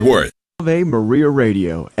Worth. Ave Maria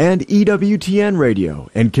Radio and EWTN Radio,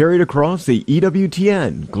 and carried across the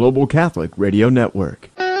EWTN Global Catholic Radio Network.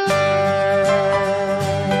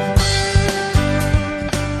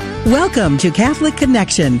 Welcome to Catholic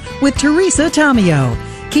Connection with Teresa Tomeo,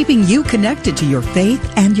 keeping you connected to your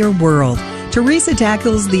faith and your world. Teresa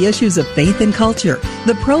tackles the issues of faith and culture,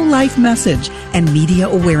 the pro-life message, and media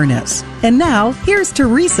awareness. And now, here's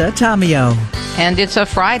Teresa Tomeo. And it's a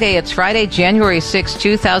Friday. It's Friday, January 6,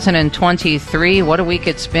 2023. What a week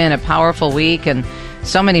it's been. A powerful week, and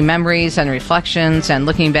so many memories and reflections, and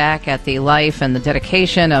looking back at the life and the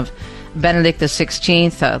dedication of Benedict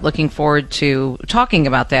XVI. Looking forward to talking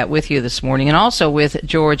about that with you this morning, and also with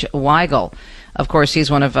George Weigel. Of course, he's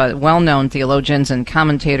one of well-known theologians and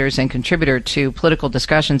commentators and contributor to political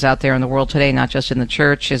discussions out there in the world today, not just in the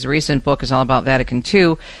church. His recent book is all about Vatican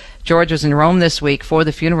II. George was in Rome this week for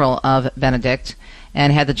the funeral of Benedict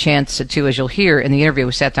and had the chance to, as you'll hear in the interview,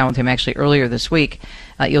 we sat down with him actually earlier this week.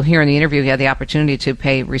 You'll hear in the interview he had the opportunity to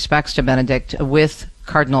pay respects to Benedict with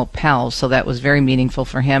Cardinal Pell, so that was very meaningful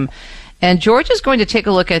for him. And George is going to take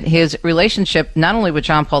a look at his relationship not only with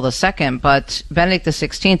John Paul II, but Benedict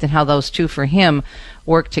XVI, and how those two for him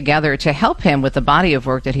work together to help him with the body of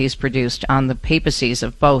work that he's produced on the papacies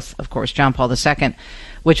of both, of course, John Paul II,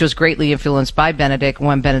 which was greatly influenced by Benedict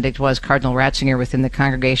when Benedict was Cardinal Ratzinger within the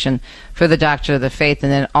Congregation for the Doctrine of the Faith,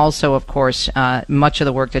 and then also, of course, much of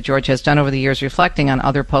the work that George has done over the years reflecting on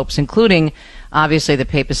other popes, including obviously the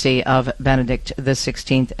papacy of Benedict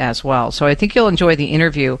XVI as well. So I think you'll enjoy the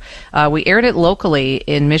interview. We aired it locally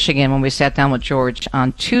in Michigan when we sat down with George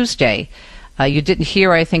on Tuesday. You didn't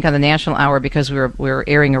hear, I think, on the National Hour because we were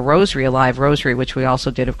airing a rosary, a live rosary, which we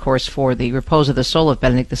also did, of course, for the repose of the soul of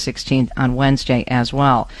Benedict XVI on Wednesday as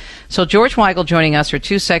well. So George Weigel joining us for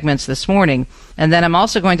two segments this morning, and then I'm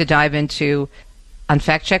also going to dive into on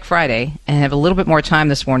Fact Check Friday and have a little bit more time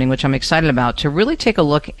this morning, which I'm excited about, to really take a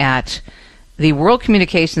look at the World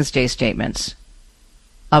Communications Day statements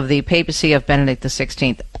of the papacy of Benedict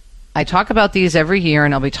XVI. I talk about these every year,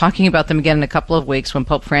 and I'll be talking about them again in a couple of weeks when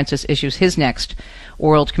Pope Francis issues his next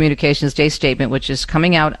World Communications Day statement, which is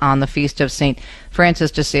coming out on the feast of St.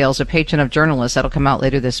 Francis de Sales, a patron of journalists. That'll come out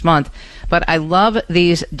later this month. But I love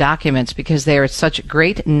these documents because they are such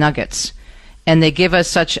great nuggets, and they give us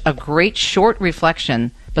such a great short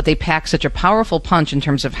reflection, but they pack such a powerful punch in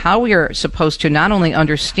terms of how we are supposed to not only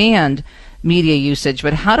understand media usage,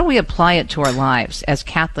 but how do we apply it to our lives as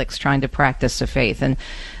Catholics trying to practice the faith. And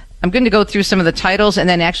I'm going to go through some of the titles and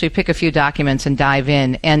then actually pick a few documents and dive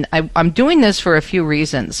in. And I'm doing this for a few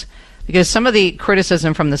reasons, because some of the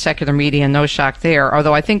criticism from the secular media, no shock there,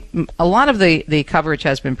 although I think a lot of the coverage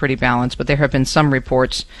has been pretty balanced, but there have been some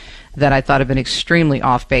reports that I thought have been extremely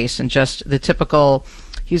off base and just the typical,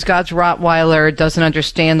 he's God's Rottweiler, doesn't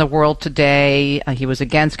understand the world today, he was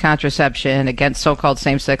against contraception, against so-called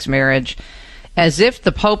same-sex marriage, as if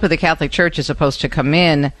the Pope of the Catholic Church is supposed to come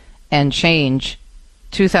in and change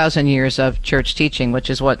 2,000 years of church teaching, which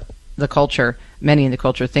is what the culture, many in the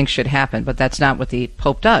culture, think should happen. But that's not what the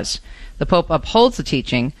Pope does. The Pope upholds the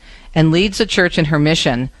teaching and leads the church in her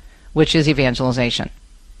mission, which is evangelization.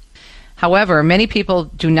 However, many people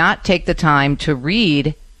do not take the time to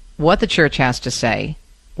read what the church has to say,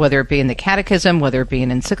 whether it be in the catechism, whether it be in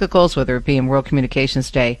encyclicals, whether it be in World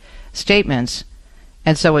Communications Day statements.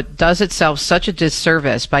 And so it does itself such a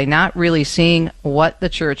disservice by not really seeing what the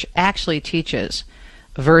church actually teaches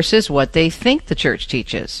versus what they think the church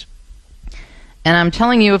teaches. And I'm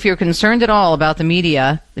telling you, if you're concerned at all about the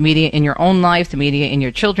media in your own life, the media in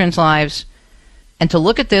your children's lives, and to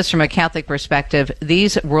look at this from a Catholic perspective,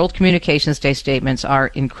 these World Communications Day statements are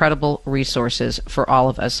incredible resources for all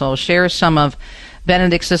of us. So I'll share some of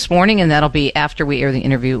Benedict's this morning, and that'll be after we air the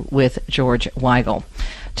interview with George Weigel.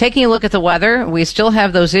 Taking a look at the weather, we still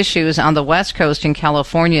have those issues on the West Coast in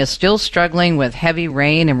California, still struggling with heavy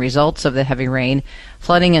rain and results of the heavy rain,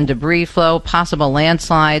 flooding and debris flow, possible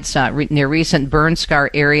landslides near recent burn scar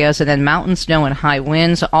areas, and then mountain snow and high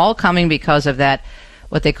winds, all coming because of that,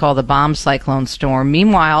 what they call the bomb cyclone storm.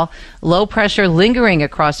 Meanwhile, low pressure lingering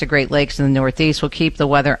across the Great Lakes in the Northeast will keep the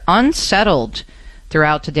weather unsettled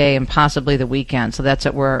throughout today and possibly the weekend. So that's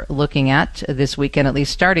what we're looking at this weekend, at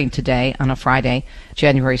least starting today on a Friday,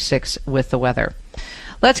 January 6th, with the weather.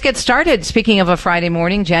 Let's get started, speaking of a Friday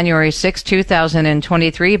morning, January 6,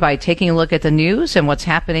 2023, by taking a look at the news and what's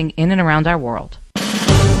happening in and around our world.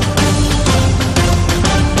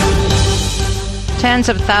 Tens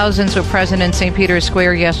of thousands were present in St. Peter's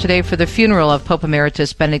Square yesterday for the funeral of Pope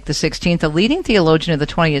Emeritus Benedict XVI, a leading theologian of the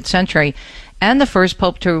 20th century and the first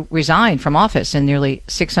pope to resign from office in nearly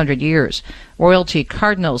 600 years. Royalty,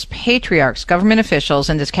 cardinals, patriarchs, government officials,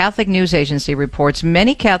 and this Catholic news agency reports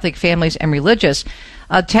many Catholic families and religious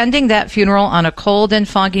attending that funeral on a cold and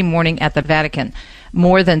foggy morning at the Vatican.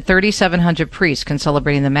 More than 3,700 priests can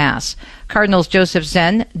celebrate the Mass. Cardinals Joseph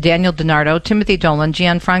Zen, Daniel DiNardo, Timothy Dolan,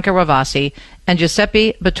 Gianfranco Ravasi, and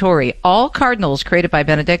Giuseppe Bottori, all cardinals created by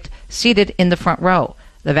Benedict, seated in the front row.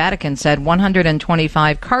 The Vatican said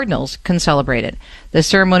 125 cardinals can celebrate it. The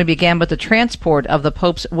ceremony began with the transport of the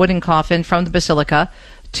Pope's wooden coffin from the Basilica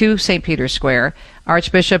to St. Peter's Square.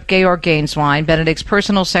 Archbishop Georg Gainswein, Benedict's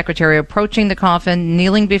personal secretary, approaching the coffin,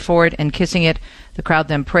 kneeling before it, and kissing it. The crowd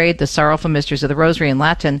then prayed the sorrowful mysteries of the Rosary in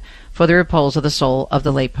Latin for the repose of the soul of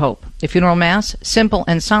the late Pope. The funeral Mass, simple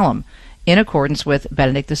and solemn, in accordance with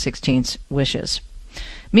Benedict XVI's wishes.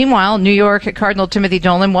 Meanwhile, New York Cardinal Timothy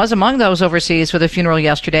Dolan was among those overseas for the funeral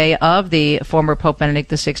yesterday of the former Pope Benedict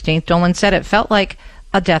XVI. Dolan said it felt like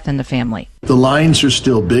a death in the family. The lines are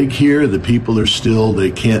still big here. The people are still,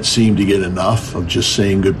 they can't seem to get enough of just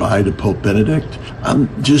saying goodbye to Pope Benedict.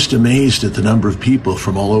 I'm just amazed at the number of people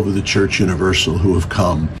from all over the Church Universal who have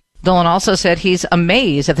come. Dolan also said he's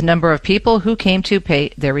amazed at the number of people who came to pay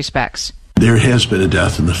their respects. There has been a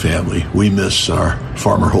death in the family. We miss our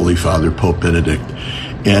former Holy Father, Pope Benedict.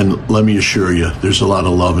 And let me assure you, there's a lot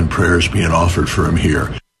of love and prayers being offered for him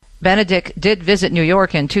here. Benedict did visit New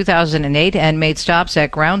York in 2008 and made stops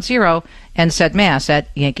at Ground Zero and said Mass at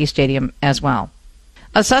Yankee Stadium as well.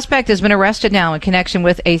 A suspect has been arrested now in connection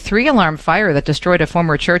with a 3-alarm fire that destroyed a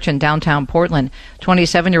former church in downtown Portland.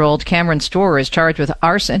 27-year-old Cameron Storer is charged with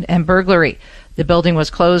arson and burglary. The building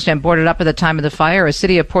was closed and boarded up at the time of the fire. A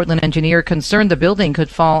City of Portland engineer concerned the building could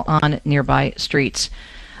fall on nearby streets.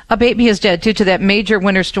 A baby is dead due to that major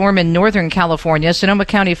winter storm in Northern California. Sonoma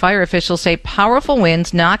County fire officials say powerful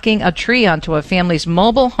winds knocking a tree onto a family's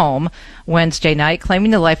mobile home Wednesday night,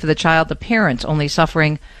 claiming the life of the child, the parents only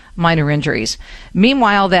suffering minor injuries.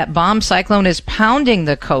 Meanwhile, that bomb cyclone is pounding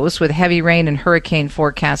the coast with heavy rain and hurricane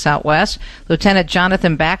forecasts out west. Lieutenant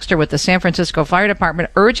Jonathan Baxter with the San Francisco Fire Department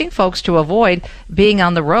urging folks to avoid being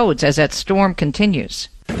on the roads as that storm continues.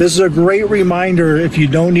 This is a great reminder, if you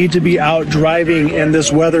don't need to be out driving in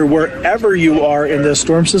this weather wherever you are in this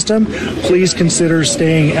storm system, please consider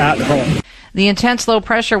staying at home. The intense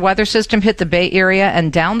low-pressure weather system hit the Bay Area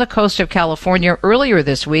and down the coast of California earlier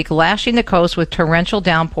this week, lashing the coast with torrential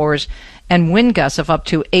downpours and wind gusts of up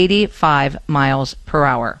to 85 miles per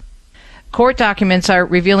hour. Court documents are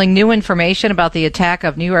revealing new information about the attack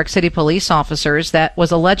of New York City police officers that was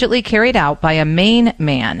allegedly carried out by a Maine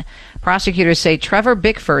man. Prosecutors say Trevor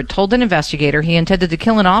Bickford told an investigator he intended to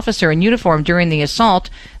kill an officer in uniform during the assault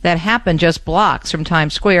that happened just blocks from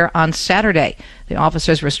Times Square on Saturday. The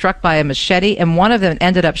officers were struck by a machete, and one of them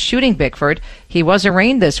ended up shooting Bickford. He was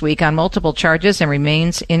arraigned this week on multiple charges and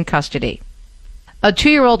remains in custody. A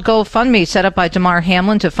 2-year-old GoFundMe set up by Damar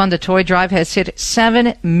Hamlin to fund a toy drive has hit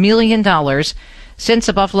 $7 million since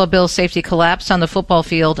the Buffalo Bills safety collapsed on the football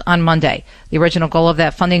field on Monday. The original goal of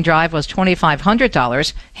that funding drive was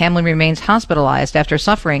 $2,500. Hamlin remains hospitalized after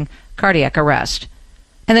suffering cardiac arrest.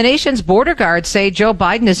 And the nation's border guards say Joe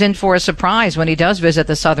Biden is in for a surprise when he does visit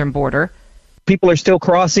the southern border. People are still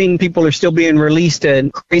crossing. People are still being released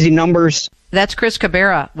in crazy numbers. That's Chris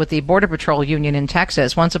Cabrera with the Border Patrol Union in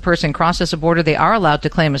Texas. Once a person crosses a border, they are allowed to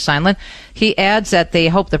claim asylum. He adds that they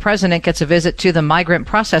hope the president gets a visit to the migrant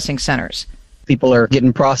processing centers. People are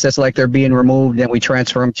getting processed like they're being removed, then we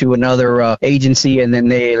transfer them to another agency, and then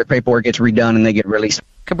the paperwork gets redone and they get released.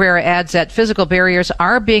 Cabrera adds that physical barriers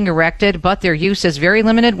are being erected, but their use is very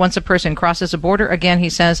limited. Once a person crosses a border, again, he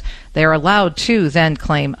says they are allowed to then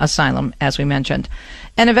claim asylum, as we mentioned.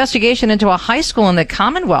 An investigation into a high school in the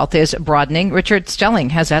Commonwealth is broadening. Richard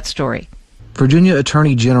Stelling has that story. Virginia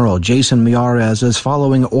Attorney General Jason Miyares is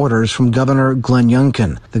following orders from Governor Glenn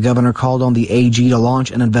Youngkin. The governor called on the AG to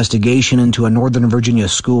launch an investigation into a Northern Virginia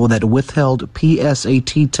school that withheld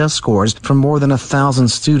PSAT test scores from more than 1,000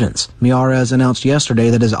 students. Miyares announced yesterday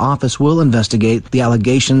that his office will investigate the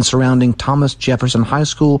allegations surrounding Thomas Jefferson High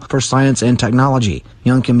School for Science and Technology.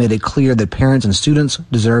 Youngkin made it clear that parents and students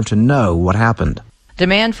deserve to know what happened.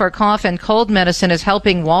 Demand for cough and cold medicine is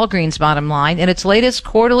helping Walgreens' bottom line. In its latest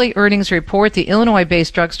quarterly earnings report, the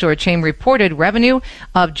Illinois-based drugstore chain reported revenue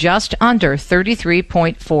of just under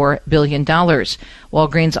 $33.4 billion.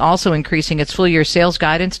 Walgreens also increasing its full-year sales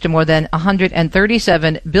guidance to more than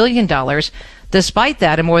 $137 billion. Despite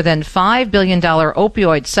that, a more than $5 billion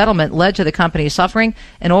opioid settlement led to the company suffering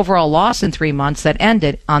an overall loss in 3 months that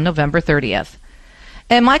ended on November 30th.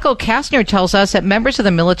 And Michael Kastner tells us that members of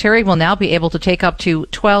the military will now be able to take up to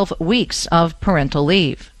 12 weeks of parental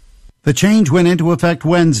leave. The change went into effect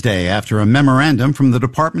Wednesday after a memorandum from the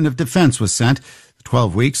Department of Defense was sent.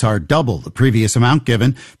 12 weeks are double the previous amount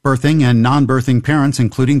given. Birthing and non-birthing parents,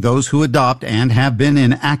 including those who adopt and have been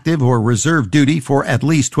in active or reserve duty for at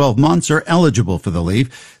least 12 months, are eligible for the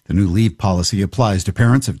leave. The new leave policy applies to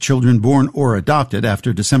parents of children born or adopted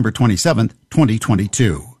after December 27,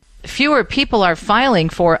 2022. Fewer people are filing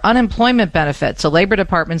for unemployment benefits. The Labor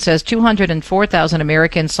Department says 204,000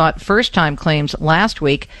 Americans sought first-time claims last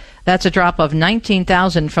week. That's a drop of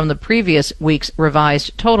 19,000 from the previous week's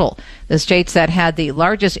revised total. The states that had the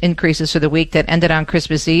largest increases for the week that ended on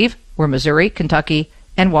Christmas Eve were Missouri, Kentucky,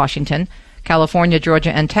 and Washington. California,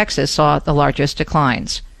 Georgia, and Texas saw the largest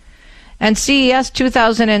declines. And CES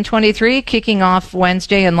 2023 kicking off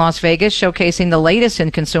Wednesday in Las Vegas, showcasing the latest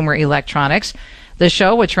in consumer electronics. The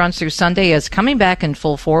show, which runs through Sunday, is coming back in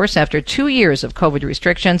full force after 2 years of COVID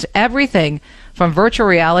restrictions. Everything from virtual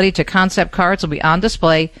reality to concept cars will be on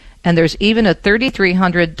display, and there's even a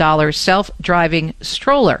 $3,300 self-driving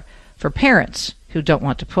stroller for parents who don't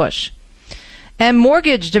want to push. And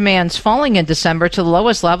mortgage demands falling in December to the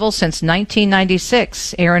lowest level since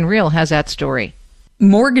 1996. Aaron Reel has that story.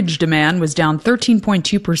 Mortgage demand was down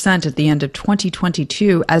 13.2% at the end of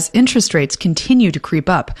 2022 as interest rates continue to creep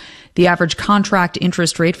up. The average contract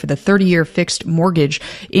interest rate for the 30-year fixed mortgage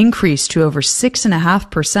increased to over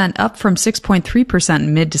 6.5%, up from 6.3%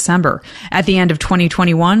 in mid-December. At the end of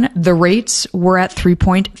 2021, the rates were at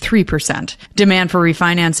 3.3%. Demand for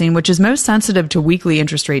refinancing, which is most sensitive to weekly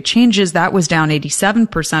interest rate changes, that was down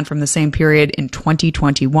 87% from the same period in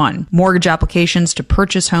 2021. Mortgage applications to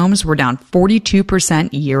purchase homes were down 42%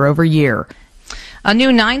 year over year. A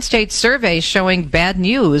new 9-state survey showing bad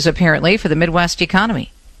news, apparently, for the Midwest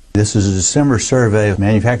economy. This is a December survey of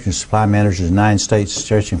manufacturing supply managers in 9 states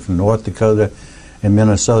stretching from North Dakota and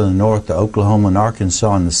Minnesota in the north to Oklahoma and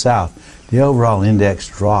Arkansas in the south. The overall index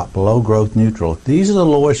dropped below growth neutral. These are the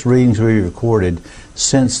lowest readings we recorded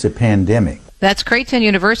since the pandemic. That's Creighton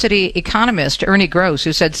University economist Ernie Gross,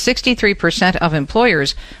 who said 63% of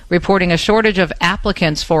employers reporting a shortage of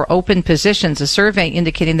applicants for open positions, a survey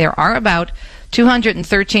indicating there are about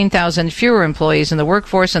 213,000 fewer employees in the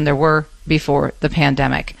workforce than there were before the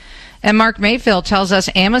pandemic. And Mark Mayfield tells us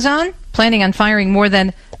Amazon planning on firing more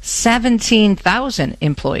than 17,000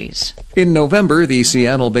 employees. In November, the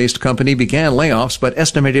Seattle-based company began layoffs, but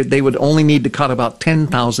estimated they would only need to cut about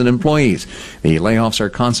 10,000 employees. The layoffs are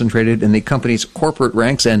concentrated in the company's corporate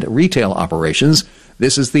ranks and retail operations.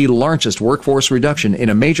 This is the largest workforce reduction in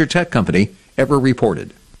a major tech company ever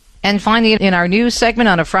reported. And finally, in our news segment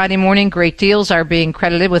on a Friday morning, great deals are being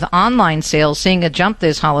credited with online sales seeing a jump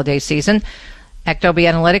this holiday season. Actobi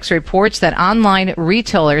Analytics reports that online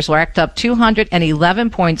retailers racked up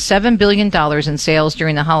 $211.7 billion in sales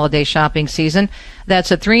during the holiday shopping season. That's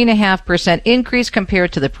a 3.5% increase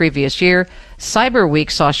compared to the previous year. Cyber Week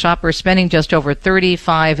saw shoppers spending just over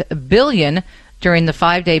 $35 billion during the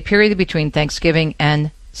 5-day period between Thanksgiving and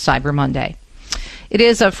Cyber Monday. It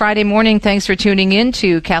is a Friday morning. Thanks for tuning in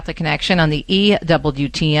to Catholic Connection on the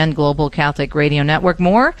EWTN Global Catholic Radio Network.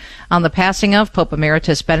 More on the passing of Pope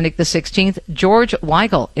Emeritus Benedict XVI. George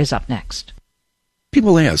Weigel is up next.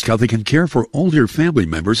 People ask how they can care for older family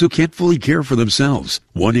members who can't fully care for themselves.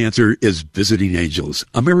 One answer is Visiting Angels,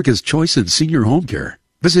 America's choice in senior home care.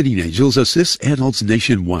 Visiting Angels assists adults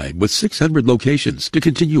nationwide with 600 locations to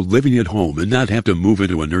continue living at home and not have to move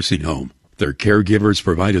into a nursing home. Their caregivers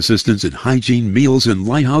provide assistance in hygiene, meals, and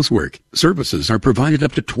light housework. Services are provided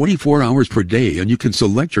up to 24 hours per day, and you can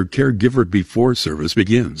select your caregiver before service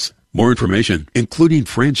begins. More information, including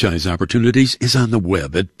franchise opportunities, is on the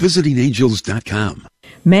web at visitingangels.com.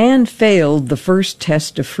 Man failed the first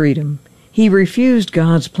test of freedom. He refused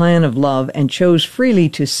God's plan of love and chose freely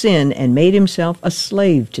to sin and made himself a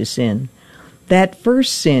slave to sin. That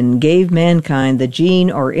first sin gave mankind the gene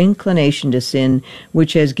or inclination to sin,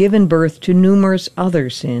 which has given birth to numerous other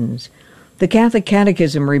sins. The Catholic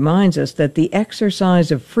Catechism reminds us that the exercise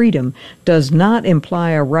of freedom does not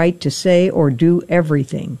imply a right to say or do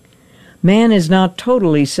everything. Man is not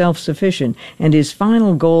totally self-sufficient, and his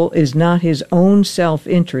final goal is not his own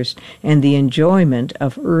self-interest and the enjoyment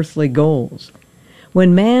of earthly goals.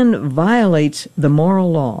 When man violates the moral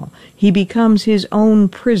law, he becomes his own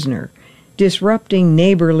prisoner, disrupting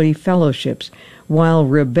neighborly fellowships while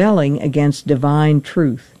rebelling against divine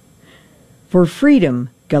truth. For freedom,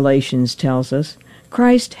 Galatians tells us,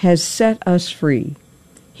 Christ has set us free.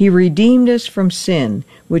 He redeemed us from sin,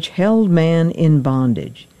 which held man in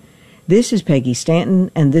bondage. This is Peggy Stanton,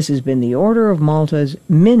 and this has been the Order of Malta's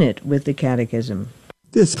Minute with the Catechism.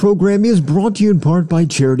 This program is brought to you in part by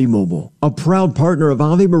Charity Mobile, a proud partner of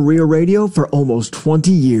Ave Maria Radio for almost 20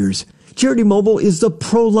 years. Charity Mobile is the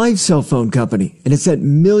pro-life cell phone company, and it's sent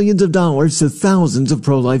millions of dollars to thousands of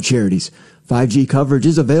pro-life charities. 5G coverage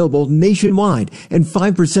is available nationwide, and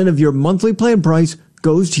 5% of your monthly plan price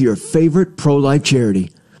goes to your favorite pro-life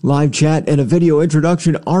charity. Live chat and a video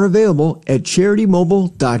introduction are available at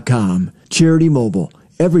CharityMobile.com. Charity Mobile.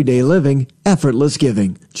 Everyday living, effortless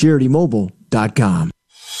giving. CharityMobile.com.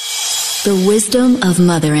 The wisdom of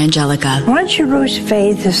Mother Angelica. Once you lose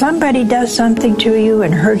faith, if somebody does something to you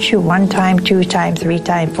and hurts you 1 time, 2 times, 3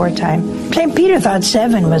 times, 4 times, St. Peter thought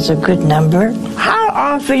 7 was a good number. How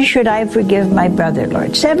often should I forgive my brother,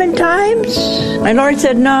 Lord? 7 times? My Lord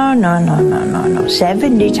said, no.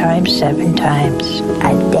 70 times, 7 times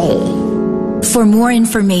a day. For more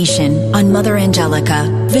information on Mother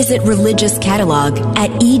Angelica, visit Religious Catalog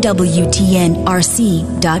at EWTNRC.com.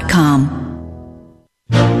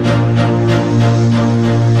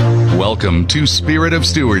 Welcome to Spirit of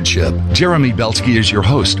Stewardship. Jeremy Belsky is your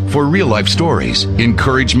host for real-life stories,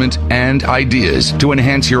 encouragement, and ideas to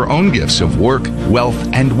enhance your own gifts of work, wealth,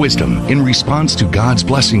 and wisdom in response to God's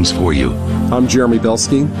blessings for you. I'm Jeremy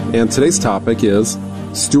Belsky, and today's topic is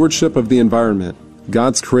Stewardship of the Environment,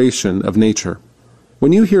 God's Creation of Nature.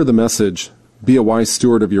 When you hear the message, be a wise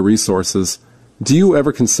steward of your resources, do you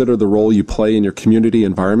ever consider the role you play in your community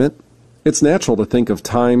environment? It's natural to think of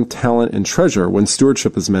time, talent, and treasure when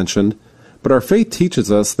stewardship is mentioned, but our faith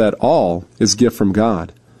teaches us that all is gift from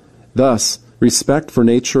God. Thus, respect for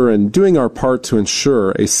nature and doing our part to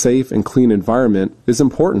ensure a safe and clean environment is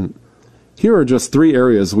important. Here are just 3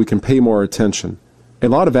 areas we can pay more attention. A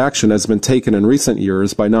lot of action has been taken in recent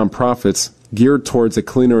years by nonprofits geared towards a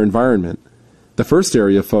cleaner environment. The first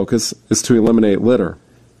area of focus is to eliminate litter.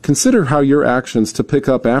 Consider how your actions to pick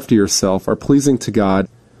up after yourself are pleasing to God.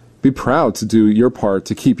 Be proud to do your part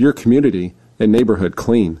to keep your community and neighborhood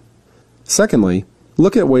clean. Secondly,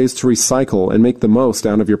 look at ways to recycle and make the most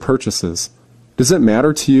out of your purchases. Does it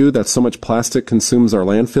matter to you that so much plastic consumes our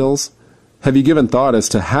landfills? Have you given thought as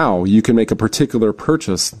to how you can make a particular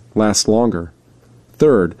purchase last longer?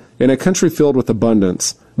 Third, in a country filled with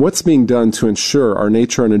abundance, what's being done to ensure our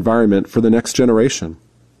nature and environment for the next generation?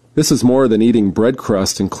 This is more than eating bread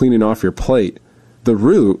crust and cleaning off your plate. The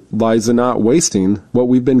root lies in not wasting what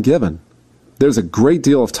we've been given. There's a great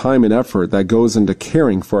deal of time and effort that goes into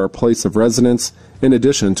caring for our place of residence in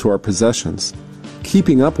addition to our possessions.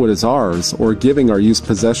 Keeping up what is ours or giving our used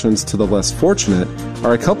possessions to the less fortunate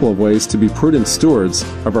are a couple of ways to be prudent stewards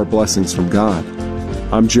of our blessings from God.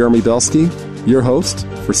 I'm Jeremy Belsky, your host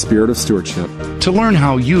for Spirit of Stewardship. To learn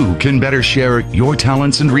how you can better share your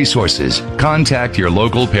talents and resources, contact your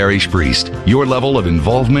local parish priest. Your level of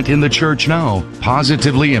involvement in the church now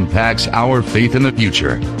positively impacts our faith in the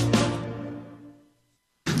future.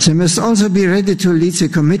 They must also be ready to lead the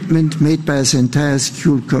commitment made by the entire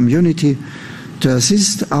school community to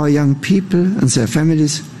assist our young people and their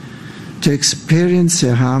families to experience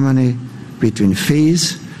the harmony between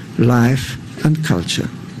faith, life, and culture.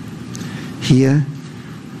 Here,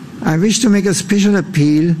 I wish to make a special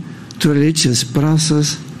appeal to religious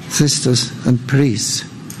brothers, sisters, and priests.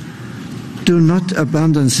 Do not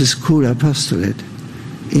abandon the school apostolate.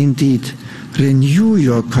 Indeed, renew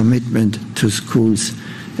your commitment to schools,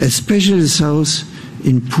 especially those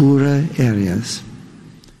in poorer areas.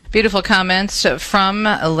 Beautiful comments from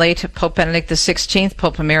late Pope Benedict XVI,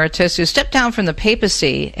 Pope Emeritus, who stepped down from the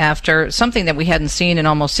papacy after something that we hadn't seen in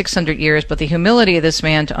almost 600 years, but the humility of this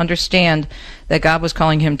man to understand that God was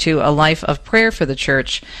calling him to a life of prayer for the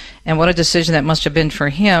church. And what a decision that must have been for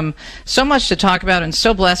him. So much to talk about, and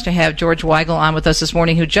so blessed to have George Weigel on with us this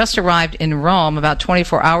morning, who just arrived in Rome about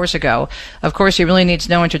 24 hours ago. Of course, he really needs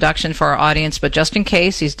no introduction for our audience, but just in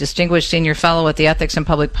case, he's Distinguished Senior Fellow at the Ethics and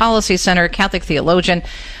Public Policy Center, Catholic theologian,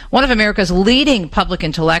 one of America's leading public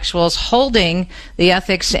intellectuals, holding the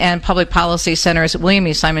Ethics and Public Policy Center's William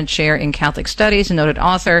E. Simon Chair in Catholic Studies, a noted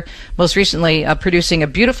author, most recently producing a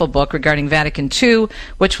beautiful book regarding Vatican II,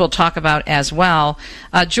 which we'll talk about as well.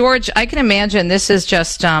 George, I can imagine this is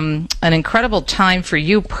just an incredible time for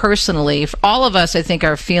you personally. For all of us, I think,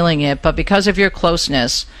 are feeling it, but because of your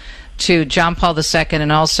closeness to John Paul II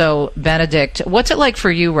and also Benedict, what's it like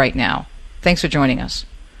for you right now? Thanks for joining us.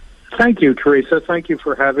 Thank you, Teresa. Thank you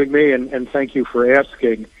for having me, and thank you for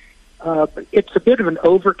asking. It's a bit of an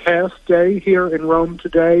overcast day here in Rome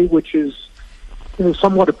today, which is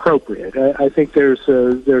somewhat appropriate. I think there's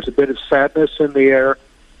a bit of sadness in the air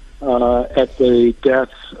at the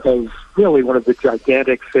death of really one of the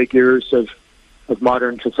gigantic figures of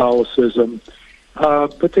modern Catholicism.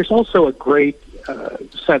 But there's also a great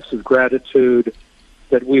sense of gratitude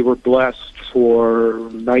that we were blessed for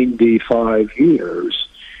 95 years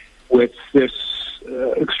with this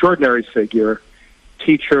extraordinary figure,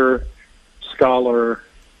 teacher, scholar,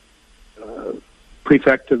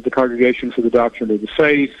 prefect of the Congregation for the Doctrine of the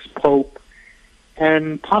Faith, Pope,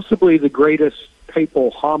 and possibly the greatest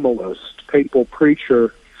papal homilist, papal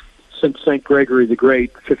preacher since St. Gregory the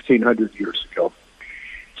Great 1,500 years ago.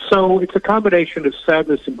 So it's a combination of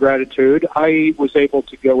sadness and gratitude. I was able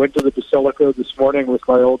to go into the Basilica this morning with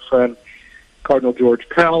my old friend Cardinal George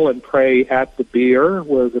Pell and pray at the bier,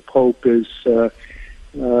 where the Pope is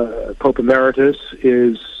Pope Emeritus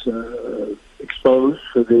is exposed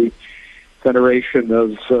for the veneration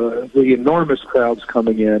of the enormous crowds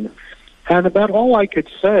coming in. And about all I could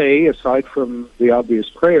say, aside from the obvious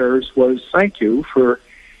prayers, was thank you for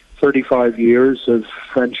 35 years of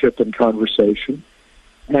friendship and conversation.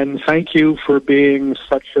 And thank you for being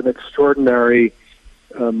such an extraordinary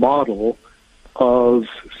model of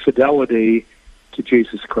fidelity to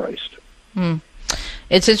Jesus Christ.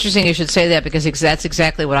 It's interesting you should say that, because that's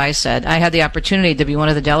exactly what I said. I had the opportunity to be one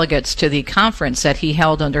of the delegates to the conference that he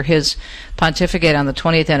held under his pontificate on the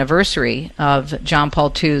 20th anniversary of John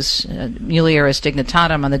Paul II's Mulieris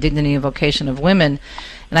Dignitatem on the dignity and vocation of women.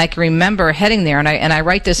 And I can remember heading there, and I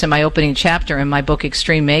write this in my opening chapter in my book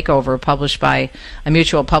Extreme Makeover, published by a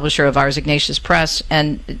mutual publisher of ours, Ignatius Press,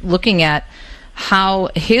 and looking at how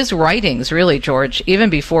his writings, really, George, even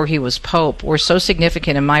before he was Pope, were so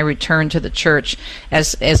significant in my return to the Church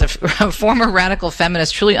as a former radical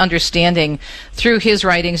feminist, truly understanding through his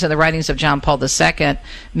writings and the writings of John Paul II,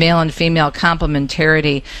 male and female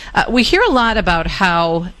complementarity. We hear a lot about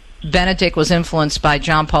how Benedict was influenced by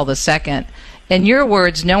John Paul II. In your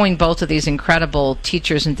words, knowing both of these incredible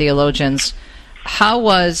teachers and theologians, how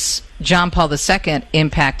was John Paul II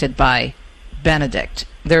impacted by Benedict?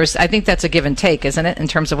 I think that's a give and take, isn't it, in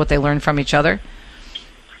terms of what they learned from each other?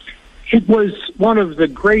 It was one of the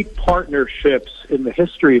great partnerships in the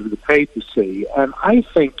history of the papacy, and I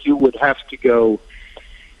think you would have to go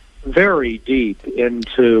very deep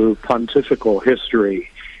into pontifical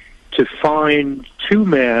history to find two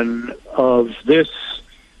men of this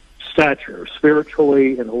stature,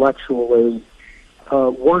 spiritually, intellectually,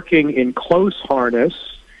 working in close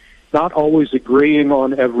harness, not always agreeing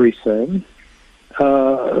on everything,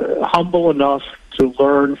 humble enough to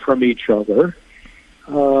learn from each other.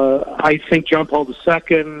 I think John Paul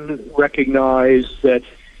II recognized that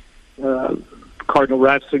Cardinal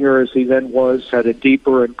Ratzinger, as he then was, had a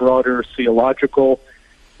deeper and broader theological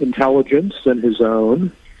intelligence than his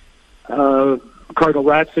own. Cardinal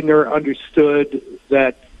Ratzinger understood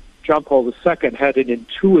that John Paul II had an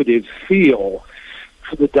intuitive feel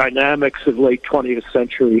for the dynamics of late 20th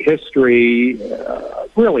century history,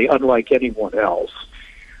 really unlike anyone else.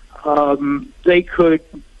 They could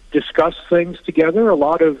discuss things together. A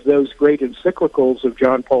lot of those great encyclicals of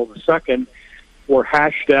John Paul II were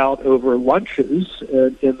hashed out over lunches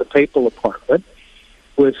in the papal apartment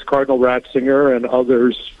with Cardinal Ratzinger and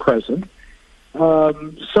others present.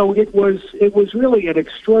 So it was really an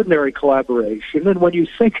extraordinary collaboration. And when you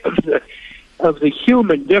think of the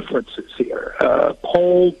human differences here,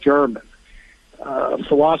 Pole, German,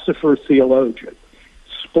 philosopher, theologian,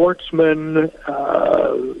 sportsman,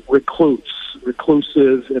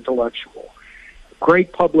 reclusive, intellectual,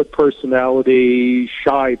 great public personality,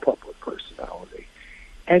 shy public personality.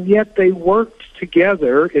 And yet they worked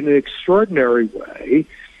together in an extraordinary way,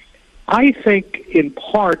 I think in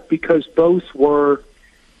part because both were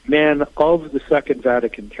men of the Second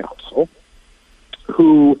Vatican Council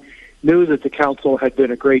who knew that the Council had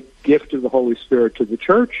been a great gift of the Holy Spirit to the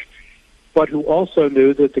Church, but who also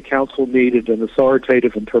knew that the Council needed an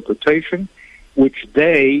authoritative interpretation, which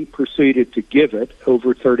they proceeded to give it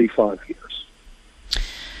over 35 years.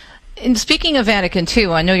 And speaking of Vatican II,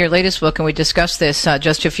 I know your latest book, and we discussed this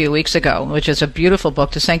just a few weeks ago, which is a beautiful book,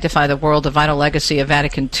 To Sanctify the World, The Vital Legacy of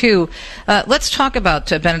Vatican II. Let's talk about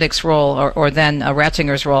Benedict's role, or then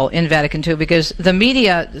Ratzinger's role in Vatican II, because the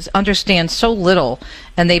media understands so little,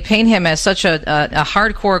 and they paint him as such a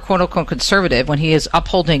hardcore, quote-unquote, conservative when he is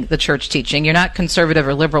upholding the church teaching. You're not conservative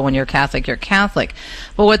or liberal when you're Catholic, you're Catholic.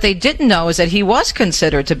 But what they didn't know is that he was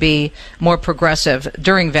considered to be more progressive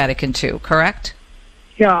during Vatican II, correct?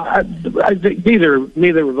 Yeah,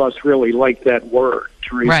 neither of us really like that word,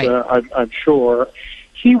 Teresa. Right. I'm sure.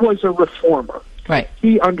 He was a reformer. Right.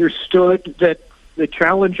 He understood that the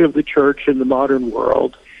challenge of the church in the modern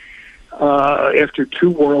world, after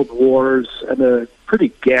 2 world wars and a pretty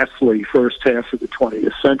ghastly first half of the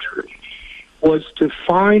 20th century, was to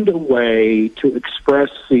find a way to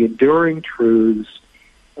express the enduring truths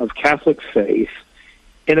of Catholic faith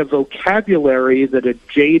in a vocabulary that a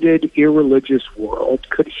jaded, irreligious world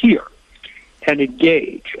could hear and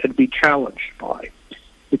engage and be challenged by.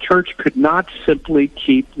 The Church could not simply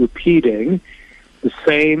keep repeating the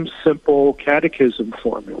same simple catechism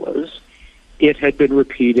formulas it had been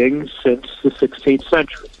repeating since the 16th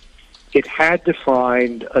century. It had to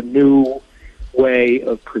find a new way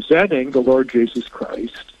of presenting the Lord Jesus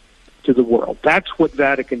Christ to the world. That's what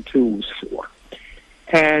Vatican II was for.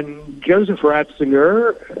 And Joseph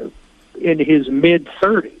Ratzinger, in his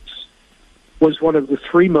mid-30s, was one of the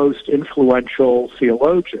three most influential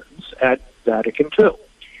theologians at Vatican II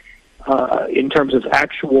in terms of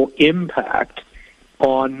actual impact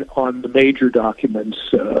on the major documents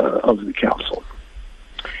of the Council.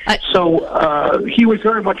 So he was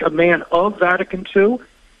very much a man of Vatican II,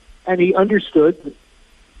 and he understood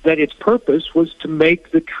that its purpose was to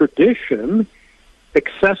make the tradition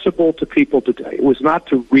accessible to people today. It was not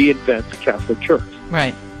to reinvent the Catholic Church.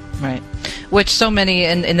 Right, right. Which so many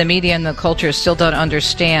in the media and the culture still don't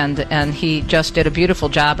understand, and he just did a beautiful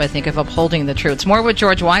job, I think, of upholding the truths. More with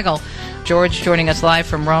George Weigel. George joining us live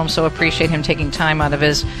from Rome, so appreciate him taking time out of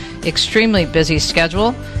his extremely busy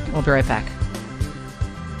schedule. We'll be right back.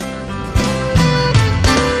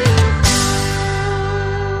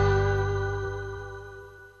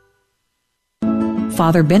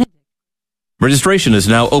 Father Benedict. Registration is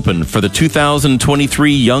now open for the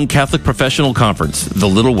 2023 Young Catholic Professional Conference, The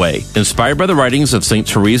Little Way. Inspired by the writings of St.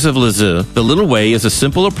 Teresa of Lisieux, The Little Way is a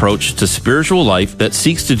simple approach to spiritual life that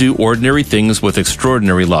seeks to do ordinary things with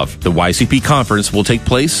extraordinary love. The YCP Conference will take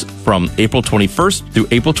place from April 21st through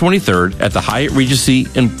April 23rd at the Hyatt Regency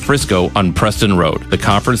in Frisco on Preston Road. The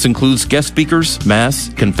conference includes guest speakers,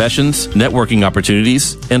 mass, confessions, networking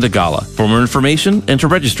opportunities, and a gala. For more information and to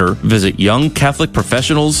register, visit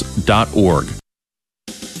youngcatholicprofessionals.org.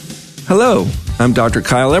 Hello, I'm Dr.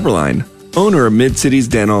 Kyle Eberline, owner of Mid-Cities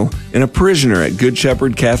Dental and a parishioner at Good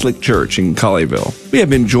Shepherd Catholic Church in Colleyville. We have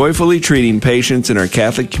been joyfully treating patients in our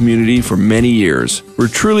Catholic community for many years. We're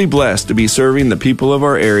truly blessed to be serving the people of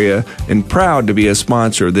our area and proud to be a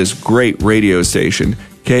sponsor of this great radio station,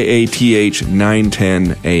 KATH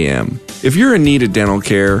 910 AM. If you're in need of dental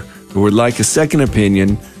care or would like a second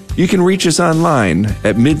opinion, you can reach us online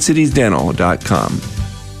at midcitiesdental.com.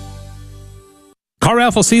 Car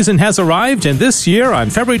raffle season has arrived, and this year,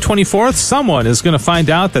 on February 24th, someone is going to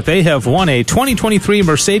find out that they have won a 2023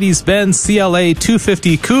 Mercedes-Benz CLA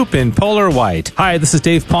 250 Coupe in polar white. Hi, this is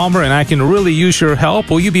Dave Palmer, and I can really use your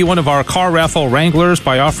help. Will you be one of our car raffle wranglers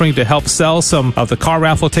by offering to help sell some of the car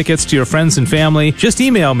raffle tickets to your friends and family? Just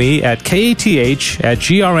email me at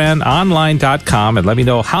kath@grnonline.com and let me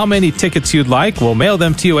know how many tickets you'd like. We'll mail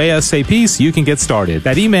them to you ASAP so you can get started.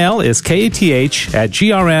 That email is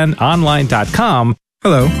kath@grnonline.com.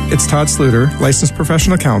 Hello, it's Todd Sluter, licensed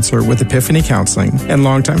professional counselor with Epiphany Counseling and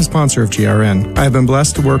longtime sponsor of GRN. I have been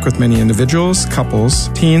blessed to work with many individuals, couples,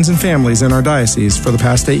 teens, and families in our diocese for the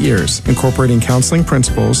past 8 years, incorporating counseling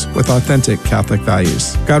principles with authentic Catholic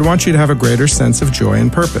values. God wants you to have a greater sense of joy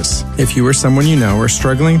and purpose. If you or someone you know are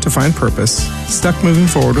struggling to find purpose, stuck moving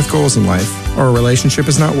forward with goals in life, or a relationship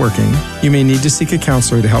is not working, you may need to seek a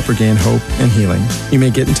counselor to help regain hope and healing. You may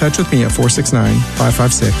get in touch with me at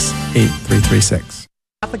 469-556-8336.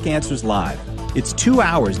 Catholic Answers Live. It's 2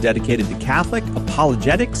 hours dedicated to Catholic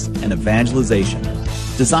apologetics and evangelization.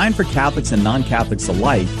 Designed for Catholics and non-Catholics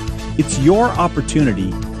alike, it's your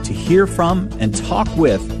opportunity to hear from and talk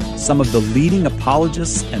with some of the leading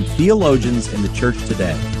apologists and theologians in the church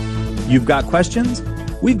today. You've got questions?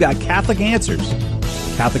 We've got Catholic Answers.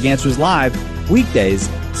 Catholic Answers Live, weekdays,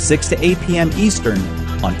 6 to 8 p.m. Eastern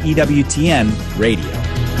on EWTN Radio.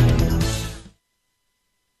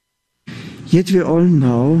 Yet we all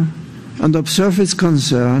know and observe with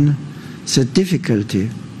concern the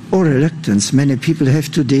difficulty or reluctance many people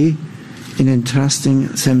have today in entrusting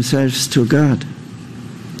themselves to God.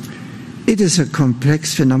 It is a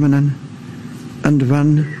complex phenomenon and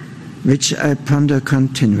one which I ponder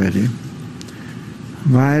continually.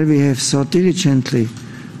 While we have sought diligently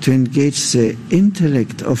to engage the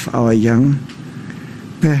intellect of our young,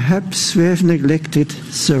 perhaps we have neglected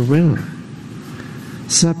the will.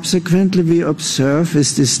 Subsequently, we observe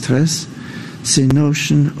with distress the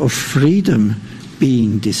notion of freedom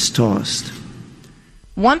being distorted.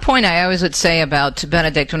 One point I always would say about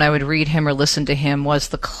Benedict when I would read him or listen to him was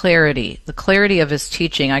the clarity of his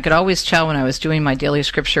teaching. I could always tell when I was doing my daily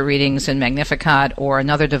scripture readings in Magnificat or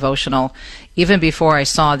another devotional, even before I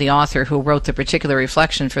saw the author who wrote the particular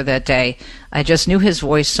reflection for that day, I just knew his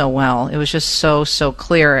voice so well. It was just so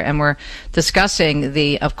clear. And we're discussing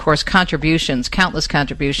the, of course, contributions, countless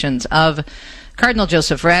contributions of Cardinal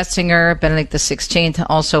Joseph Ratzinger, Benedict XVI,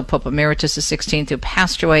 also Pope Emeritus XVI, who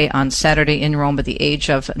passed away on Saturday in Rome at the age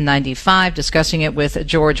of 95, discussing it with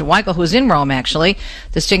George Weigel, who's in Rome, actually,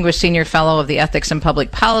 Distinguished Senior Fellow of the Ethics and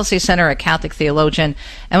Public Policy Center, a Catholic theologian,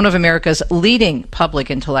 and one of America's leading public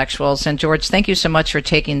intellectuals. And George, thank you so much for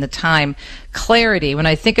taking the time. Clarity, when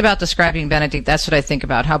I think about describing Benedict, that's what I think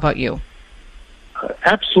about. How about you?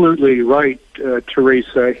 Absolutely right,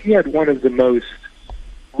 Teresa. He had one of the most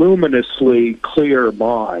luminously clear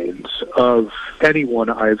minds of anyone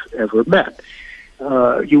I've ever met.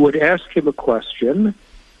 You would ask him a question,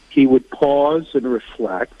 he would pause and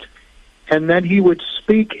reflect, and then he would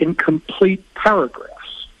speak in complete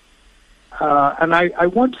paragraphs. And I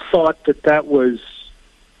once thought that was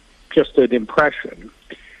just an impression.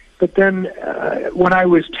 But then when I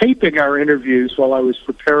was taping our interviews while I was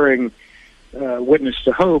preparing Witness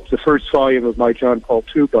to Hope, the first volume of my John Paul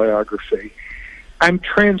II biography, I'm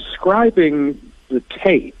transcribing the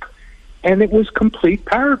tape, and it was complete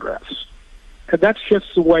paragraphs. And that's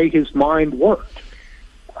just the way his mind worked.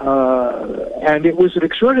 And it was an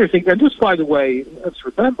extraordinary thing. And this, by the way, let's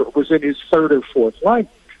remember, was in his third or fourth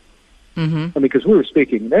language. Mm-hmm. I mean, because we were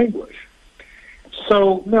speaking in English.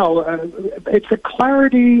 So, no, it's a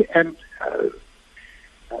clarity and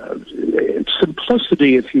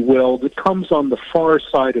simplicity, if you will, that comes on the far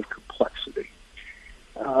side of complexity.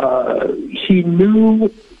 He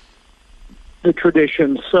knew the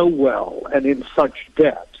tradition so well and in such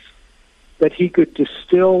depth that he could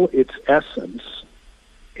distill its essence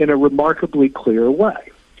in a remarkably clear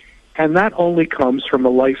way. And that only comes from a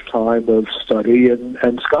lifetime of study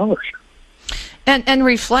and scholarship. And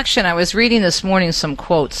reflection. I was reading this morning some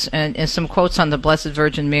quotes, and some quotes on the Blessed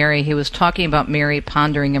Virgin Mary. He was talking about Mary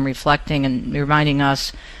pondering and reflecting and reminding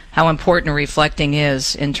us how important reflecting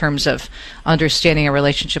is in terms of understanding a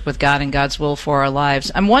relationship with God and God's will for our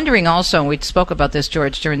lives. I'm wondering also, and we spoke about this,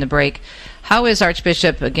 George, during the break, how is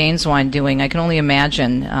Archbishop Gainswine doing? I can only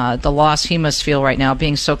imagine the loss he must feel right now,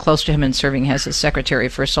 being so close to him and serving as his secretary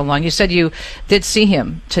for so long. You said you did see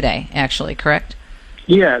him today, actually, correct?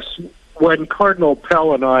 Yes. When Cardinal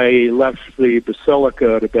Pell and I left the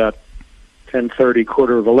Basilica at about 10:30,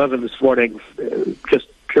 11:15 this morning, just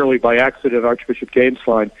purely by accident, Archbishop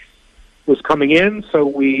Gainswine was coming in, so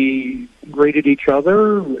we greeted each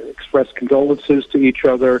other, expressed condolences to each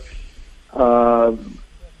other,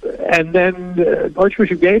 and then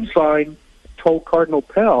Archbishop Gainswine told Cardinal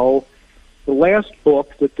Pell the last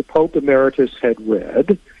book that the Pope Emeritus had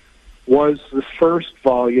read was the first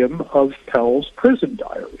volume of Pell's prison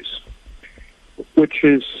diaries, which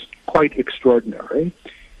is quite extraordinary.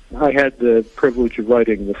 I had the privilege of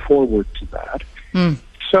writing the foreword to that. Mm.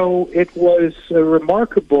 So it was a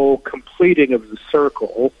remarkable completing of the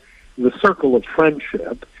circle of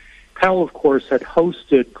friendship. Pell, of course, had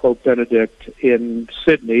hosted Pope Benedict in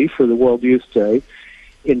Sydney for the World Youth Day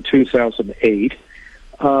in 2008,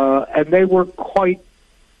 and they were quite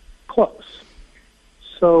close.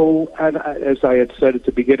 So, and as I had said at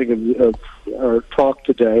the beginning of our talk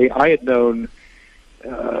today, I had known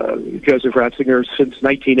Joseph Ratzinger since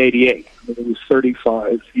 1988. It was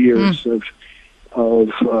 35 years of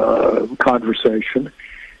conversation,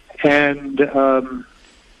 and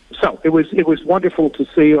so it was wonderful to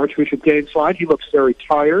see Archbishop Gainswine. He looks very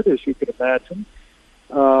tired, as you can imagine.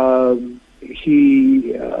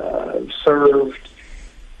 He served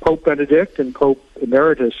Pope Benedict and Pope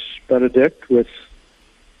Emeritus Benedict with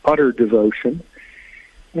utter devotion.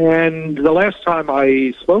 And the last time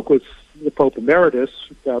I spoke with the Pope Emeritus,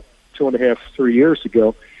 about 2.5 years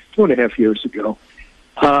ago,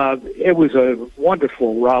 it was a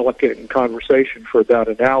wonderful, rollicking conversation for about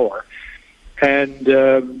an hour. And,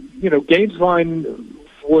 Gainswine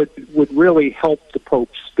would really help the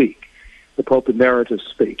Pope speak, the Pope Emeritus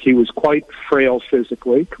speak. He was quite frail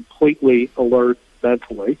physically, completely alert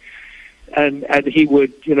mentally, and he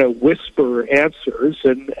would, whisper answers,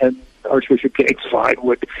 and Archbishop Gainswine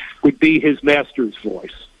would be his master's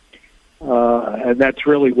voice. And that's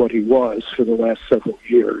really what he was for the last several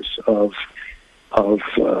years of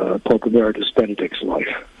Pope Emeritus Benedict's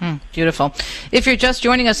life. Beautiful. If you're just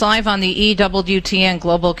joining us live on the EWTN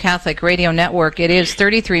Global Catholic Radio Network, it is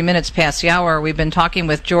 33 minutes past the hour. We've been talking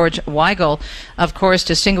with George Weigel, of course,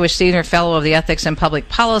 Distinguished Senior Fellow of the Ethics and Public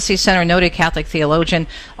Policy Center, noted Catholic theologian,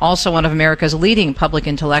 also one of America's leading public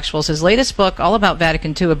intellectuals. His latest book, all about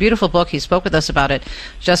Vatican II, a beautiful book. He spoke with us about it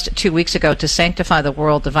just 2 weeks ago, To Sanctify the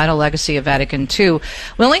World, The Vital Legacy of Vatican II.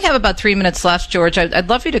 We only have about 3 minutes left, George. I'd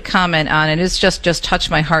love you to comment on, and it's just touched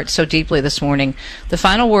my heart so deeply this morning, the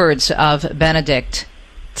final words of Benedict,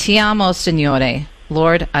 Ti amo, Signore,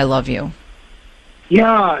 Lord, I love you.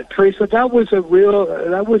 Yeah, Teresa, that was a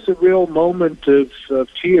real moment of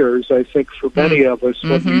tears, I think, for many of us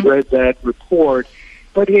when we read that report.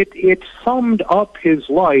 But it summed up his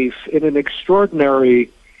life in an extraordinary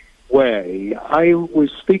way. I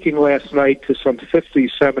was speaking last night to some 50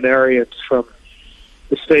 seminarians from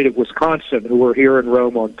the state of Wisconsin who were here in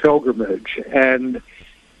Rome on pilgrimage, and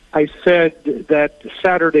I said that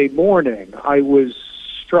Saturday morning I was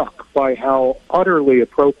struck by how utterly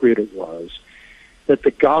appropriate it was that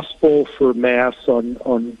the gospel for Mass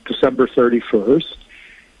on December 31st,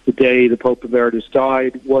 the day the Pope Emeritus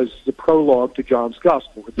died, was the prologue to John's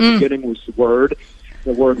Gospel. At the beginning was the Word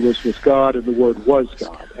was with God, and the Word was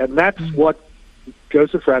God. And that's what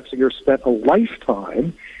Joseph Ratzinger spent a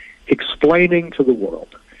lifetime explaining to the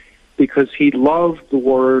world, because he loved the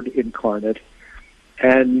Word incarnate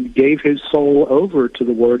and gave his soul over to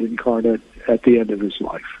the Word incarnate at the end of his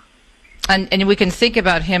life. And we can think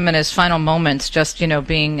about him in his final moments, just,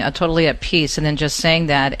 being totally at peace, and then just saying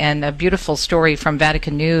that. And a beautiful story from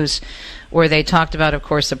Vatican News where they talked about, of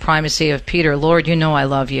course, the primacy of Peter. Lord, you know I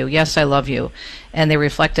love you. Yes, I love you. And they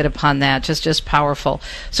reflected upon that. Just powerful.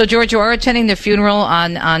 So, George, you are attending the funeral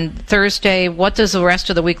on Thursday. What does the rest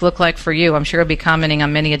of the week look like for you? I'm sure you'll be commenting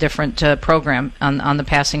on many a different program on the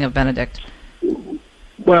passing of Benedict.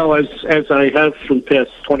 Well, as I have for the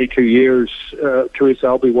past 22 years, Teresa,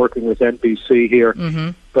 I'll be working with NBC here,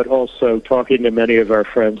 but also talking to many of our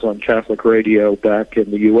friends on Catholic radio back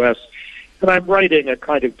in the U.S. And I'm writing a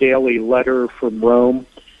kind of daily letter from Rome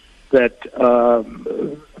that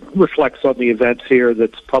reflects on the events here,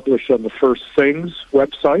 that's published on the First Things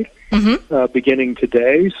website beginning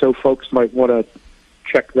today. So folks might want to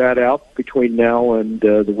check that out between now and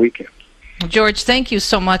the weekend. George, thank you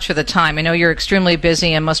so much for the time. I know you're extremely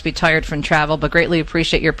busy and must be tired from travel, but greatly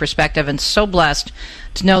appreciate your perspective, and so blessed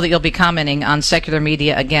to know that you'll be commenting on secular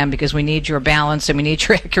media again, because we need your balance and we need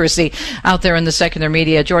your accuracy out there in the secular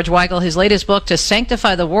media. George Weigel, his latest book, To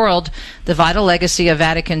Sanctify the World, The Vital Legacy of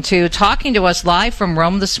Vatican II, talking to us live from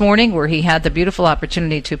Rome this morning, where he had the beautiful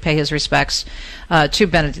opportunity to pay his respects to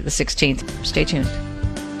Benedict XVI. Stay tuned.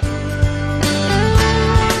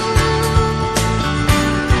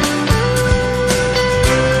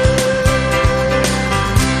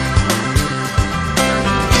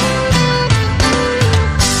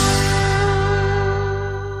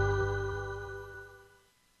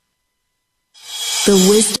 The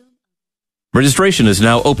wisdom. Registration is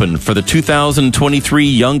now open for the 2023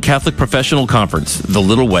 Young Catholic Professional Conference, The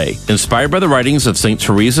Little Way. Inspired by the writings of St.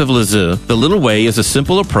 Teresa of Lisieux, The Little Way is a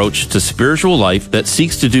simple approach to spiritual life that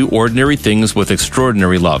seeks to do ordinary things with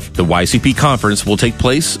extraordinary love. The YCP conference will take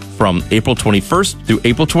place from April 21st through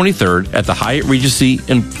April 23rd at the Hyatt Regency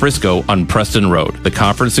in Frisco on Preston Road. The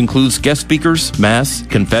conference includes guest speakers, mass,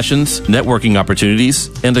 confessions, networking opportunities,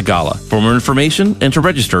 and a gala. For more information and to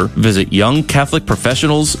register, visit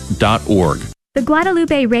youngcatholicprofessionals.org. The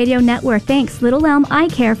Guadalupe Radio Network thanks Little Elm Eye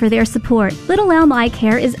Care for their support. Little Elm Eye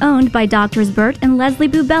Care is owned by Drs. Bert and Leslie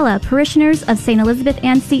Bubella, parishioners of St. Elizabeth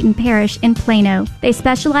Ann Seton Parish in Plano. They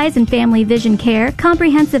specialize in family vision care,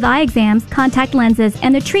 comprehensive eye exams, contact lenses,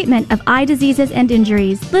 and the treatment of eye diseases and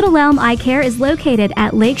injuries. Little Elm Eye Care is located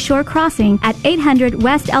at Lakeshore Crossing at 800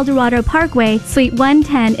 West Eldorado Parkway, Suite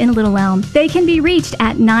 110 in Little Elm. They can be reached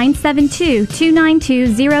at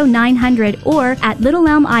 972-292-0900 or at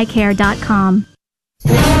littleelmeyecare.com.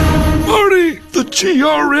 Marty, the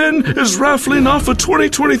GRN is raffling off a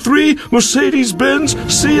 2023 Mercedes-Benz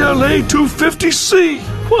CLA 250C.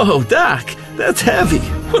 Whoa, Doc, that's heavy.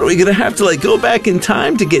 What, are we going to have to, go back in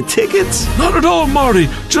time to get tickets? Not at all, Marty.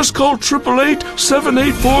 Just call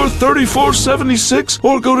 888-784-3476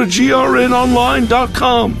 or go to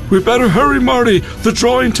grnonline.com. We better hurry, Marty. The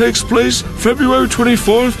drawing takes place February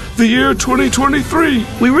 24th, the year 2023.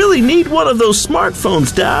 We really need one of those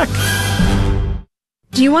smartphones, Doc.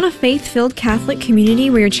 Do you want a faith-filled Catholic community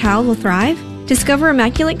where your child will thrive? Discover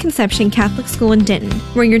Immaculate Conception Catholic School in Denton,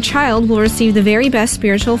 where your child will receive the very best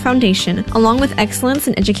spiritual foundation, along with excellence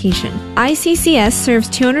in education. ICCS serves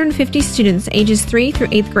 250 students ages 3 through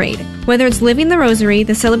 8th grade. Whether it's living the Rosary,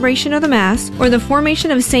 the celebration of the Mass, or the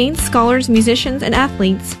formation of saints, scholars, musicians, and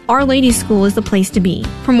athletes, Our Lady School is the place to be.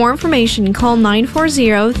 For more information, call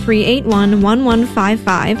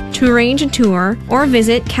 940-381-1155 to arrange a tour, or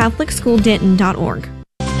visit CatholicSchoolDenton.org.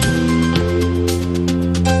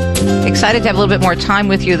 Excited to have a little bit more time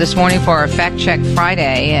with you this morning for our Fact Check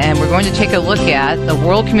Friday, and we're going to take a look at the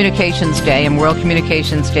World Communications Day and World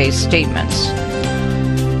Communications Day statements.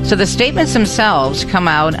 So the statements themselves come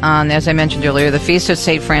out on, as I mentioned earlier, the Feast of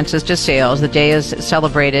St. Francis de Sales. The day is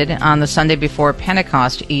celebrated on the Sunday before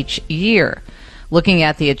Pentecost each year. looking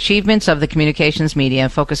at the achievements of the communications media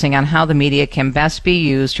and focusing on how the media can best be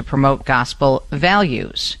used to promote gospel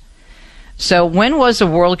values. So when was the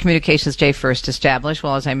World Communications Day first established?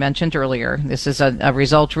 Well, as I mentioned earlier, this is a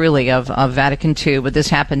result really of Vatican II, but this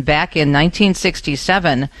happened back in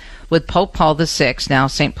 1967 with Pope Paul VI, now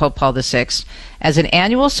St. Pope Paul VI, as an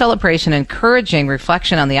annual celebration encouraging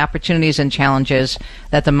reflection on the opportunities and challenges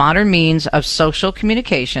that the modern means of social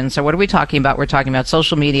communication. So what are we talking about? We're talking about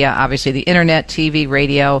social media, obviously the internet, TV,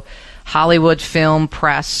 radio, Hollywood, film,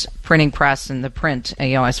 press, printing press, and the print,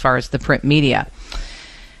 as far as the print media.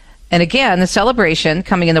 And again, the celebration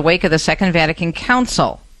coming in the wake of the Second Vatican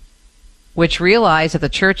Council, which realized that the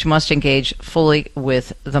church must engage fully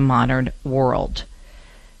with the modern world.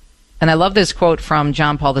 And I love this quote from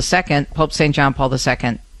John Paul II, Pope St. John Paul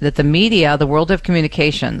II, that the media, the world of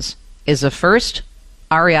communications, is the first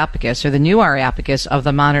Areopagus, or the new Areopagus of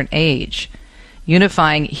the modern age,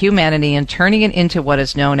 unifying humanity and turning it into what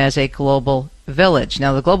is known as a global village.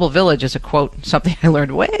 Now, the global village is a quote, something I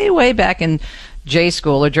learned way back in J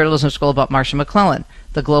School or journalism school about Marcia McClellan,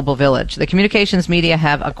 the global village. The communications media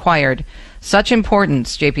have acquired such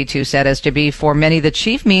importance, JP2 said, as to be for many the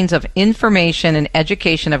chief means of information and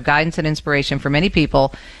education, of guidance and inspiration for many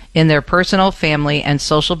people in their personal, family, and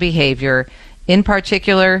social behavior. In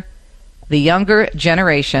particular, the younger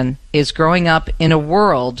generation is growing up in a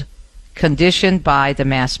world conditioned by the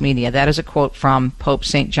mass media. That is a quote from Pope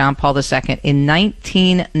St. John Paul II in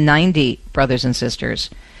 1990, brothers and sisters.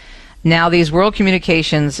 Now, these World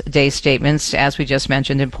Communications Day statements, as we just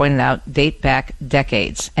mentioned and pointed out, date back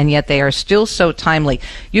decades, and yet they are still so timely.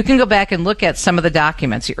 You can go back and look at some of the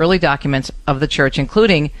documents, the early documents of the Church,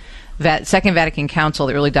 including Second Vatican Council,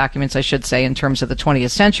 the early documents, I should say, in terms of the 20th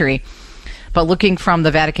century. But looking from the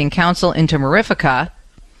Vatican Council into Mirifica,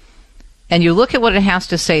 and you look at what it has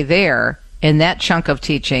to say there in that chunk of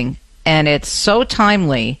teaching, and it's so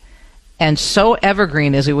timely and so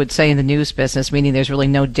evergreen, as we would say in the news business, meaning there's really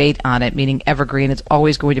no date on it, meaning evergreen. It's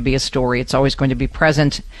always going to be a story. It's always going to be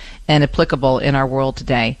present and applicable in our world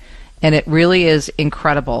today. And it really is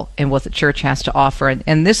incredible in what the church has to offer.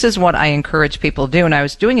 And this is what I encourage people to do. And I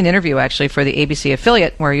was doing an interview, actually, for the ABC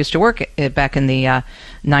affiliate where I used to work back in the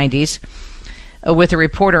 90s with a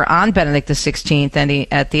reporter on Benedict XVI. And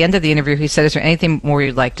at the end of the interview, he said, "Is there anything more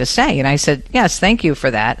you'd like to say?" And I said, "Yes, thank you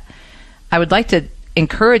for that. I would like to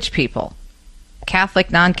encourage people, Catholic,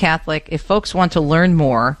 non-Catholic, if folks want to learn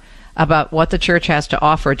more about what the church has to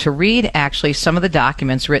offer, to read actually some of the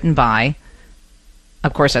documents written by,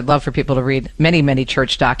 of course, I'd love for people to read many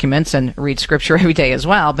church documents and read scripture every day as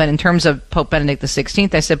well, but in terms of Pope Benedict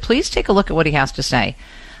XVI, I said, please take a look at what he has to say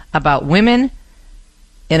about women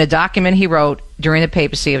in a document he wrote during the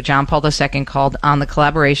papacy of John Paul II called On the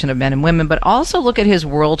Collaboration of Men and Women, but also look at his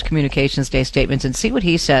World Communications Day statements and see what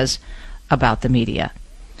he says about the media.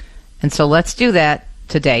 And so let's do that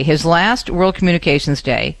today. His last World Communications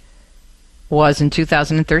Day was in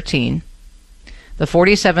 2013, the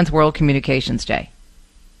 47th World Communications Day.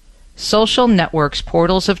 Social networks,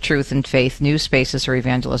 portals of truth and faith, new spaces for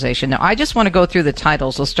evangelization. Now, I just want to go through the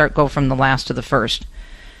titles. We'll go from the last to the first.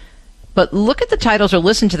 But look at the titles, or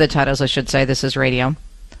listen to the titles, I should say. This is radio.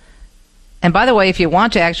 And by the way, if you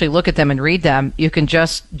want to actually look at them and read them, you can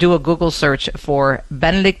just do a Google search for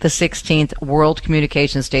Benedict XVI World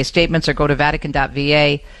Communications Day statements, or go to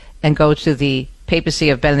Vatican.va and go to the papacy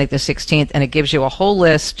of Benedict XVI, and it gives you a whole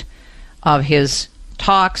list of his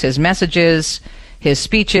talks, his messages, his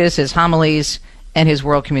speeches, his homilies, and his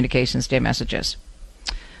World Communications Day messages.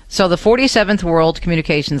 So the 47th World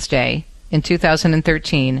Communications Day in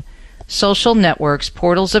 2013, social networks,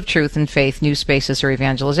 portals of truth and faith, new spaces for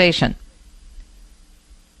evangelization.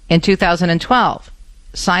 In 2012,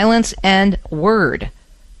 Silence and Word,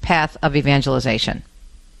 Path of Evangelization.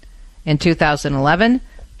 In 2011,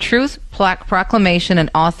 Truth, Proclamation,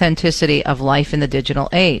 and Authenticity of Life in the Digital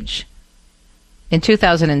Age. In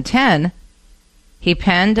 2010, he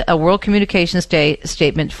penned a World Communications Day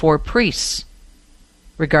statement for priests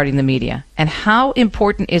regarding the media. And how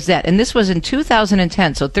important is that? And this was in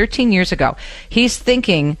 2010, so 13 years ago. He's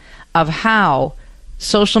thinking of how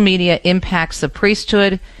social media impacts the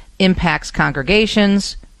priesthood, impacts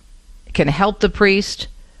congregations, can help the priest,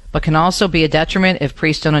 but can also be a detriment if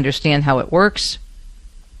priests don't understand how it works.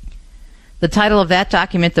 The title of that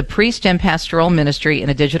document, The Priest and Pastoral Ministry in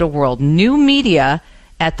a Digital World, New Media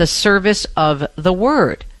at the Service of the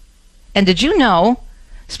Word. And did you know,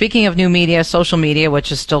 speaking of new media, social media,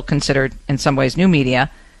 which is still considered in some ways new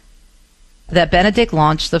media, that Benedict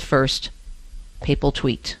launched the first papal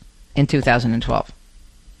tweet in 2012.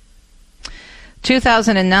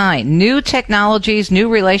 2009, new technologies, new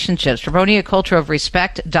relationships, promoting a culture of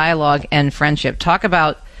respect, dialogue, and friendship. Talk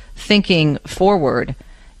about thinking forward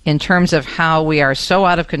in terms of how we are so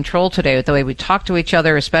out of control today with the way we talk to each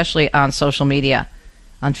other, especially on social media,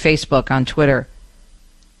 on Facebook, on Twitter.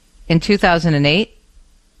 In 2008,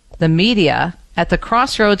 the media at the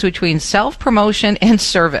crossroads between self-promotion and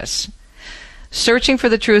service, searching for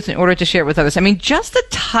the truth in order to share it with others. I mean, just the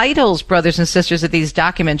titles, brothers and sisters, of these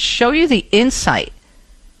documents show you the insight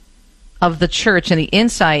of the church and the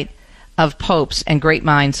insight of popes and great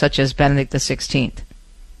minds such as Benedict XVI.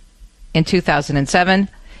 In 2007,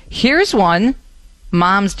 here's one,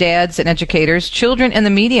 moms, dads, and educators, children in the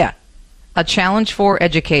media, a challenge for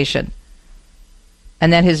education.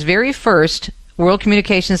 And then his very first World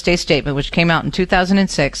Communications Day statement, which came out in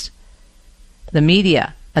 2006, the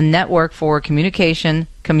media, a network for communication,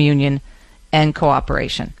 communion, and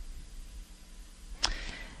cooperation.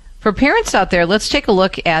 For parents out there, let's take a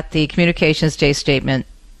look at the Communications Day statement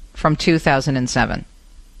from 2007.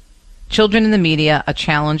 Children in the media, a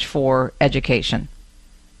challenge for education.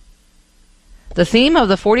 The theme of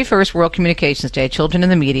the 41st World Communications Day, Children in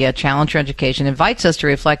the Media, a Challenge for Education, invites us to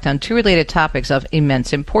reflect on two related topics of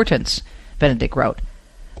immense importance, Benedict wrote.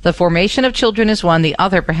 The formation of children is one, the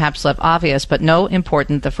other perhaps less obvious, but no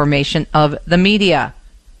important, the formation of the media.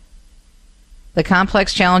 The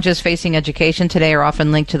complex challenges facing education today are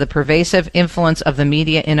often linked to the pervasive influence of the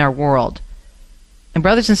media in our world. And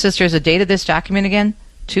brothers and sisters, the date of this document again?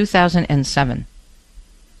 2007.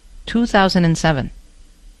 2007.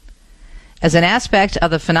 As an aspect of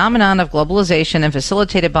the phenomenon of globalization and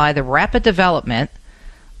facilitated by the rapid development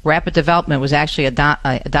was actually a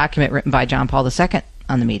document written by John Paul II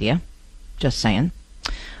on the media, just saying.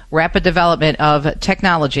 Rapid development of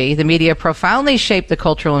technology, the media profoundly shaped the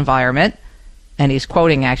cultural environment, and he's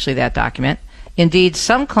quoting actually that document. Indeed,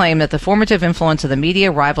 some claim that the formative influence of the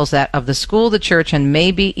media rivals that of the school, the church, and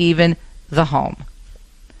maybe even the home.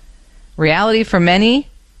 Reality for many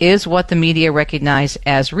is what the media recognize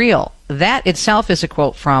as real. That itself is a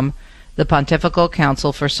quote from the Pontifical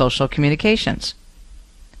Council for Social Communications.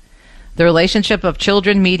 The relationship of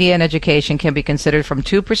children, media, and education can be considered from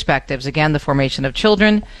two perspectives. Again, the formation of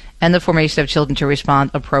children and the formation of children to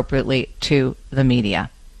respond appropriately to the media.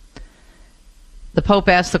 The Pope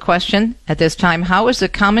asked the question at this time, how is the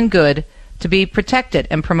common good to be protected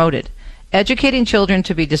and promoted? Educating children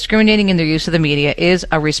to be discriminating in their use of the media is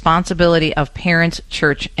a responsibility of parents,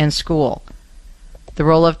 church, and school. The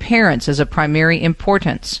role of parents is of primary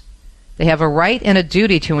importance. They have a right and a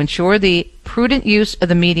duty to ensure the prudent use of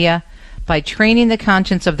the media by training the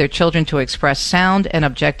conscience of their children to express sound and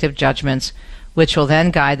objective judgments, which will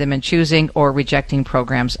then guide them in choosing or rejecting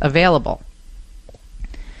programs available.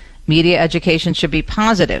 Media education should be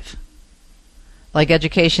positive. Like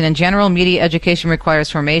education in general, media education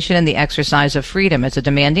requires formation and the exercise of freedom. It's a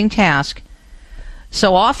demanding task.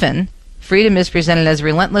 So often, freedom is presented as a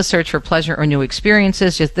relentless search for pleasure or new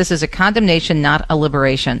experiences. This is a condemnation, not a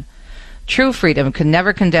liberation. True freedom can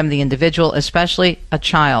never condemn the individual, especially a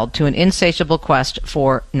child, to an insatiable quest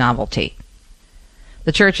for novelty.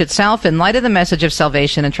 The Church itself, in light of the message of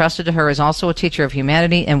salvation entrusted to her, is also a teacher of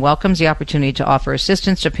humanity and welcomes the opportunity to offer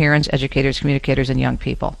assistance to parents, educators, communicators, and young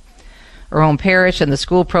people. Our own parish and the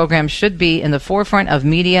school program should be in the forefront of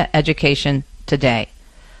media education today.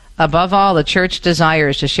 Above all, the Church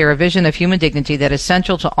desires to share a vision of human dignity that is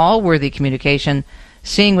central to all worthy communication,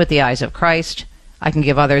 seeing with the eyes of Christ. I can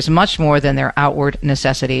give others much more than their outward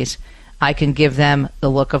necessities. I can give them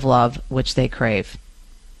the look of love which they crave.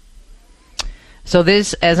 So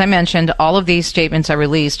this, as I mentioned, all of these statements are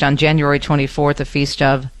released on January 24th, the feast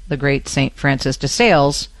of the great St. Francis de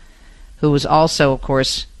Sales, who was also, of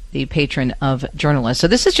course, the patron of journalists. So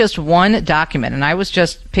this is just one document, and I was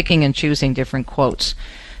just picking and choosing different quotes.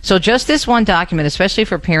 So just this one document, especially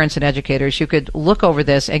for parents and educators, you could look over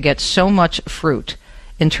this and get so much fruit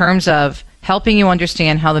in terms of helping you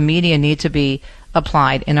understand how the media need to be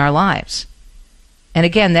applied in our lives. And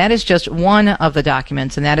again, that is just one of the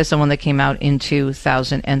documents, and that is the one that came out in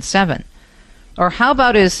 2007. Or how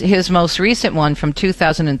about his most recent one from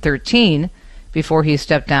 2013, before he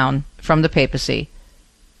stepped down from the papacy,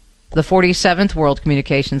 the 47th World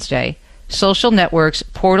Communications Day, Social Networks,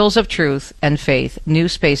 Portals of Truth and Faith, New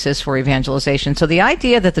Spaces for Evangelization. So the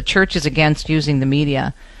idea that the Church is against using the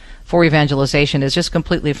media for evangelization is just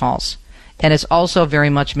completely false, and it's also very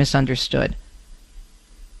much misunderstood.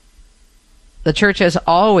 The Church has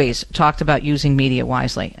always talked about using media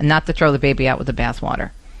wisely and not to throw the baby out with the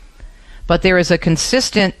bathwater. But there is a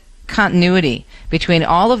consistent continuity between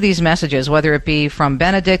all of these messages, whether it be from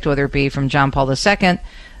Benedict, whether it be from John Paul II,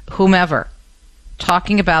 whomever,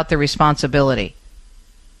 talking about the responsibility,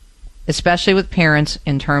 especially with parents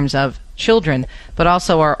in terms of children, but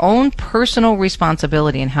also our own personal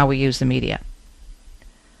responsibility in how we use the media.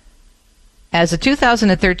 As the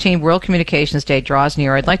 2013 World Communications Day draws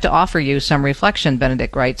near, I'd like to offer you some reflection,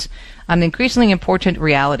 Benedict writes, on an increasingly important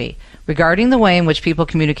reality regarding the way in which people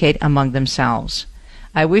communicate among themselves.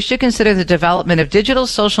 I wish to consider the development of digital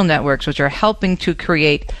social networks which are helping to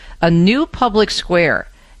create a new public square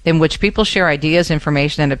in which people share ideas,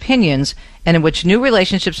 information, and opinions, and in which new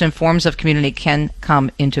relationships and forms of community can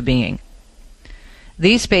come into being.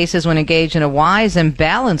 These spaces, when engaged in a wise and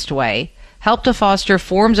balanced way, help to foster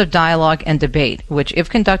forms of dialogue and debate, which, if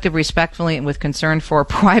conducted respectfully and with concern for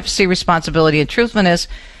privacy, responsibility, and truthfulness,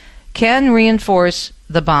 can reinforce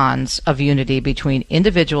the bonds of unity between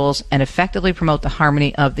individuals and effectively promote the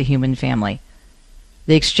harmony of the human family.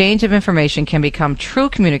 The exchange of information can become true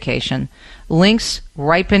communication. Links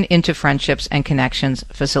ripen into friendships, and connections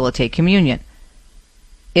facilitate communion.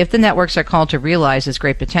 If the networks are called to realize this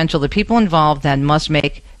great potential, the people involved then must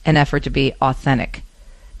make an effort to be authentic,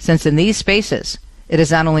 since in these spaces it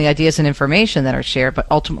is not only ideas and information that are shared, but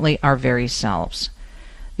ultimately our very selves.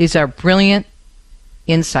 These are brilliant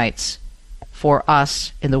insights for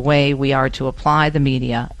us in the way we are to apply the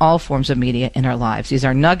media, all forms of media in our lives. These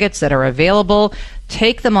are nuggets that are available.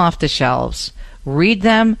 Take them off the shelves, read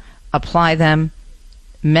them, apply them,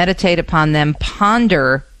 meditate upon them,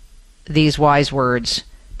 ponder these wise words,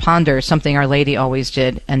 ponder something Our Lady always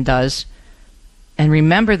did and does, and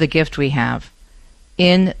remember the gift we have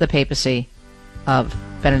in the papacy of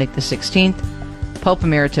Benedict XVI, Pope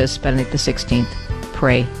Emeritus Benedict XVI.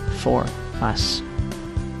 Pray for us.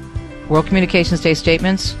 World Communications Day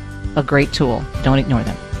statements, a great tool. Don't ignore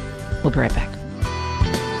them. We'll be right back.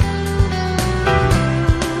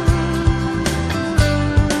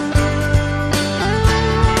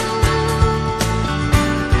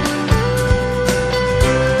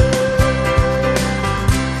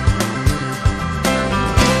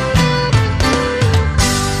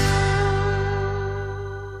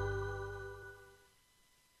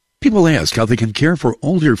 People ask how they can care for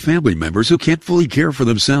older family members who can't fully care for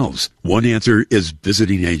themselves. One answer is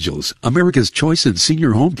Visiting Angels, America's choice in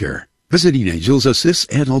senior home care. Visiting Angels assists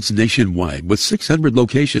adults nationwide with 600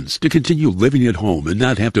 locations to continue living at home and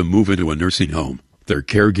not have to move into a nursing home. Their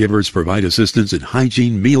caregivers provide assistance in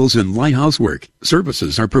hygiene, meals, and light housework.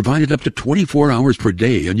 Services are provided up to 24 hours per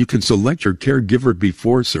day, and you can select your caregiver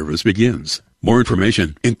before service begins. More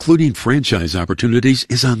information, including franchise opportunities,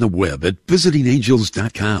 is on the web at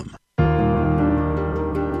visitingangels.com.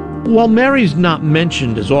 While Mary's not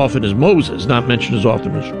mentioned as often as Moses, not mentioned as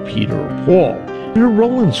often as Peter or Paul, her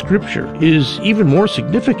role in Scripture is even more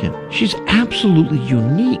significant. She's absolutely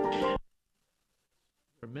unique.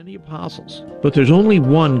 There are many apostles, but there's only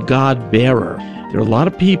one God-bearer. There are a lot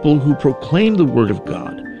of people who proclaim the Word of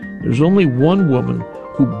God. There's only one woman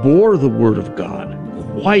who bore the Word of God,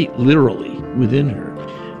 quite literally, within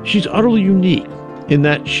her. She's utterly unique in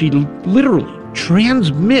that she literally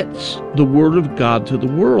transmits the Word of God to the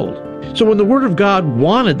world. So when the Word of God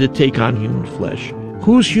wanted to take on human flesh,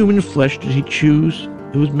 whose human flesh did he choose?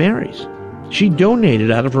 It was Mary's. She donated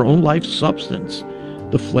out of her own life substance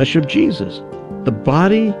the flesh of Jesus. The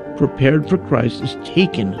body prepared for Christ is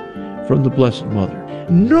taken from the Blessed Mother.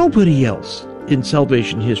 Nobody else in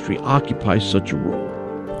salvation history occupies such a role.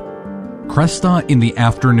 Cresta in the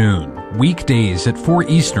afternoon, weekdays at 4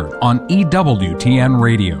 Eastern on EWTN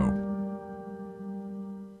Radio.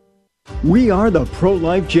 We are the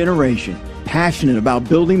pro-life generation, passionate about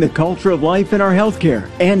building the culture of life in our healthcare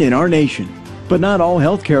and in our nation. But not all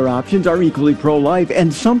healthcare options are equally pro-life,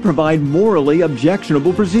 and some provide morally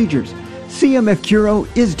objectionable procedures. CMF Curo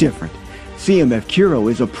is different. CMF Curo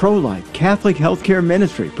is a pro-life Catholic healthcare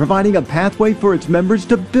ministry providing a pathway for its members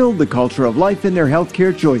to build the culture of life in their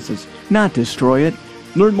healthcare choices, not destroy it.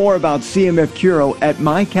 Learn more about CMF Curo at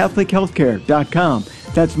mycatholichealthcare.com.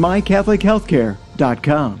 That's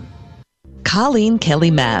mycatholichealthcare.com. Colleen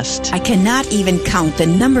Kelly Mast. I cannot even count the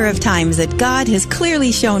number of times that God has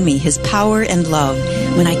clearly shown me His power and love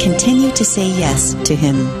when I continue to say yes to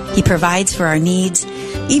Him. He provides for our needs.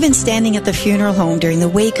 Even standing at the funeral home during the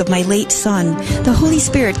wake of my late son, the Holy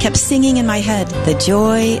Spirit kept singing in my head, "The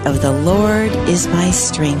joy of the Lord is my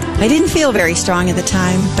strength." I didn't feel very strong at the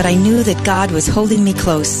time, but I knew that God was holding me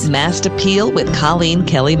close. Mast Appeal with Colleen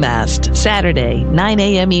Kelly Mast. Saturday, 9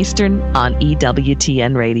 a.m. Eastern on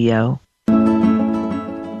EWTN Radio.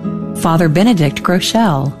 Father Benedict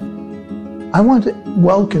Groeschel. I want to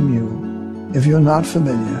welcome you, if you're not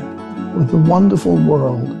familiar, with the wonderful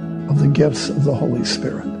world of the gifts of the Holy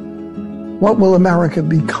Spirit. What will America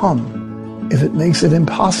become if it makes it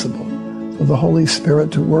impossible for the Holy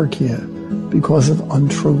Spirit to work here because of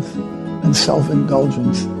untruth and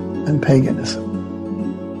self-indulgence and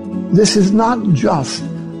paganism. This is not just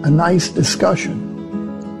a nice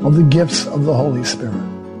discussion of the gifts of the Holy Spirit,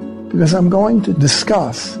 because I'm going to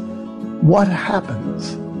discuss what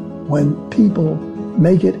happens when people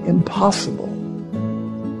make it impossible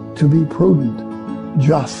to be prudent,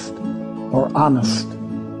 just, or honest,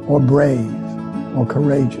 or brave, or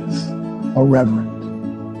courageous, or reverent.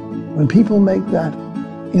 When people make that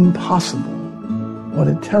impossible, what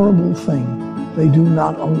a terrible thing they do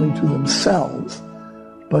not only to themselves,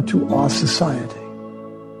 but to our society.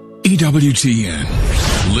 EWTN.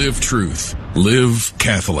 Live truth. Live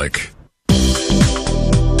Catholic.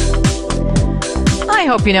 I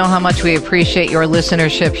hope you know how much we appreciate your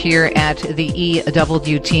listenership here at the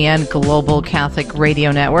EWTN Global Catholic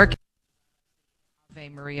Radio Network, Ave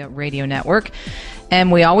Maria Radio Network. And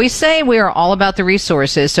we always say we are all about the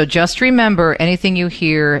resources. So just remember, anything you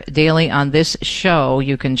hear daily on this show,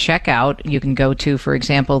 you can check out. You can go to, for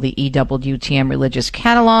example, the EWTN Religious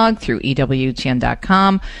Catalog through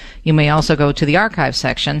EWTN.com. You may also go to the archive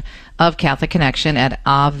section of Catholic Connection at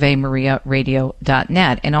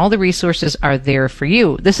AveMariaRadio.net. And all the resources are there for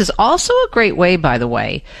you. This is also a great way, by the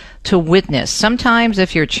way, to witness. Sometimes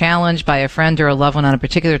if you're challenged by a friend or a loved one on a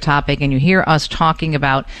particular topic and you hear us talking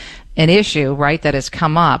about an issue, right, that has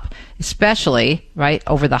come up, especially, right,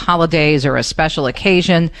 over the holidays or a special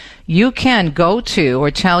occasion, you can go to or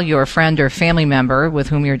tell your friend or family member with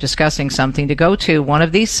whom you're discussing something to go to one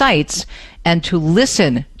of these sites and to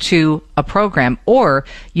listen to a program, or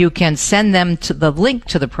you can send them to the link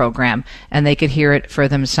to the program and they could hear it for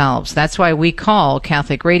themselves. That's why we call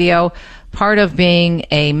Catholic Radio part of being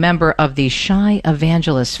a member of the Shy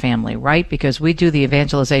Evangelist family, right? Because we do the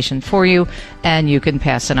evangelization for you and you can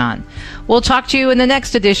pass it on. We'll talk to you in the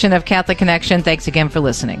next edition of Catholic Connection. Thanks again for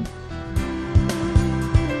listening.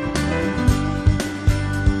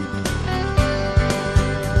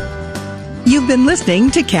 You've been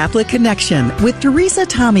listening to Catholic Connection with Teresa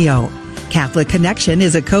Tomeo. Catholic Connection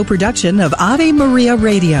is a co-production of Ave Maria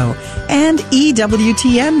Radio and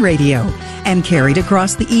EWTN Radio, and carried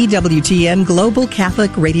across the EWTN Global Catholic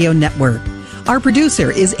Radio Network. Our producer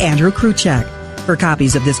is Andrew Kruchek. For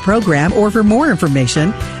copies of this program or for more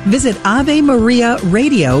information, visit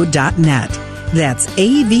AveMariaRadio.net. That's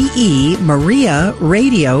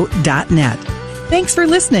AveMariaRadio.net. Thanks for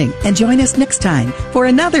listening, and join us next time for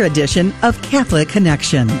another edition of Catholic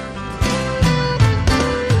Connection.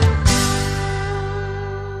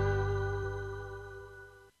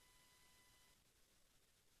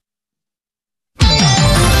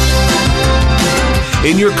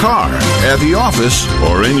 In your car, at the office,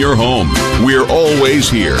 or in your home, we're always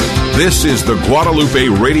here. This is the Guadalupe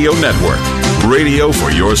Radio Network, radio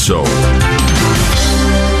for your soul.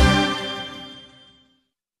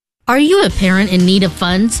 Are you a parent in need of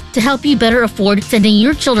funds to help you better afford sending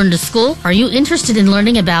your children to school? Are you interested in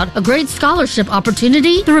learning about a great scholarship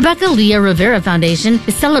opportunity? The Rebecca Leah Rivera Foundation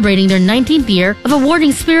is celebrating their 19th year of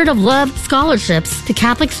awarding Spirit of Love scholarships to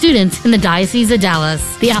Catholic students in the Diocese of Dallas.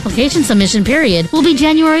 The application submission period will be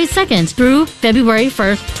January 2nd through February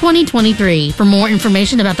 1st, 2023. For more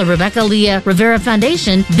information about the Rebecca Leah Rivera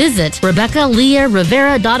Foundation, visit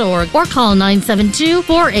RebeccaLeahRivera.org or call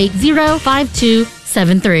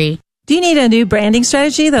 972-480-5273. Do you need a new branding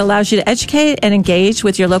strategy that allows you to educate and engage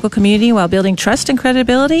with your local community while building trust and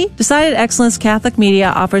credibility? Decided Excellence Catholic Media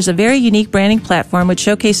offers a very unique branding platform which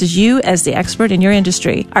showcases you as the expert in your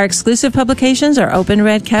industry. Our exclusive publications are open,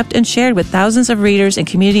 read, kept, and shared with thousands of readers in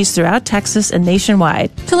communities throughout Texas and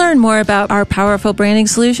nationwide. To learn more about our powerful branding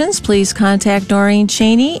solutions, please contact Noreen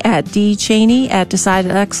Cheney at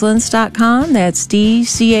dcheney@decidedexcellence.com. That's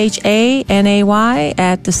DCHANAY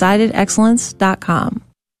at decidedexcellence.com.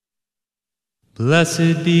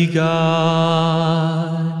 Blessed be God,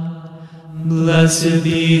 blessed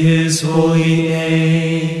be His holy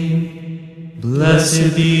name,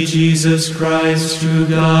 blessed be Jesus Christ, true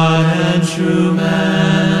God and true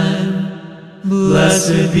man,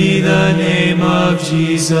 blessed be the name of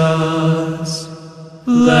Jesus,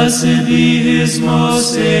 blessed be His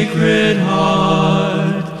most sacred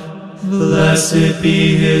heart, blessed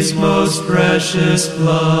be His most precious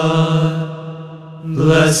blood.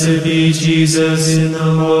 Blessed be Jesus in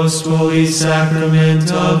the most holy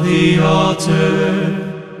sacrament of the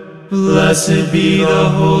altar. Blessed be the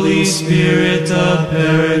Holy Spirit, the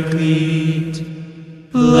Paraclete.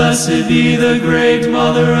 Blessed be the great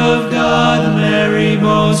Mother of God, Mary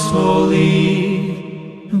most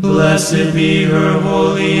holy. Blessed be her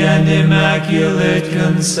holy and immaculate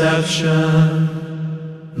conception.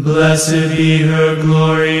 Blessed be her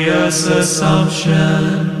glorious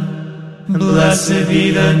assumption. Blessed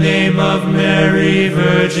be the name of Mary,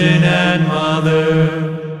 Virgin and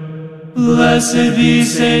Mother. Blessed be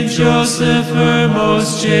Saint Joseph, her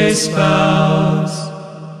most chaste spouse.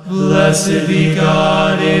 Blessed be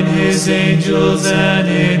God in his angels and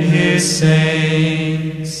in his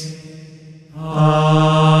saints.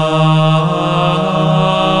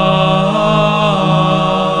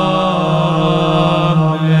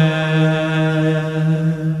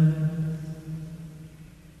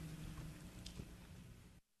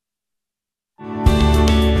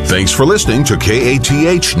 Thanks for listening to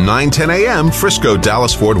KATH 910 AM, Frisco,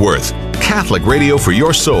 Dallas, Fort Worth. Catholic radio for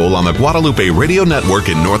your soul on the Guadalupe Radio Network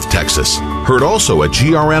in North Texas. Heard also at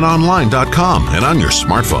grnonline.com and on your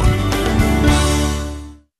smartphone.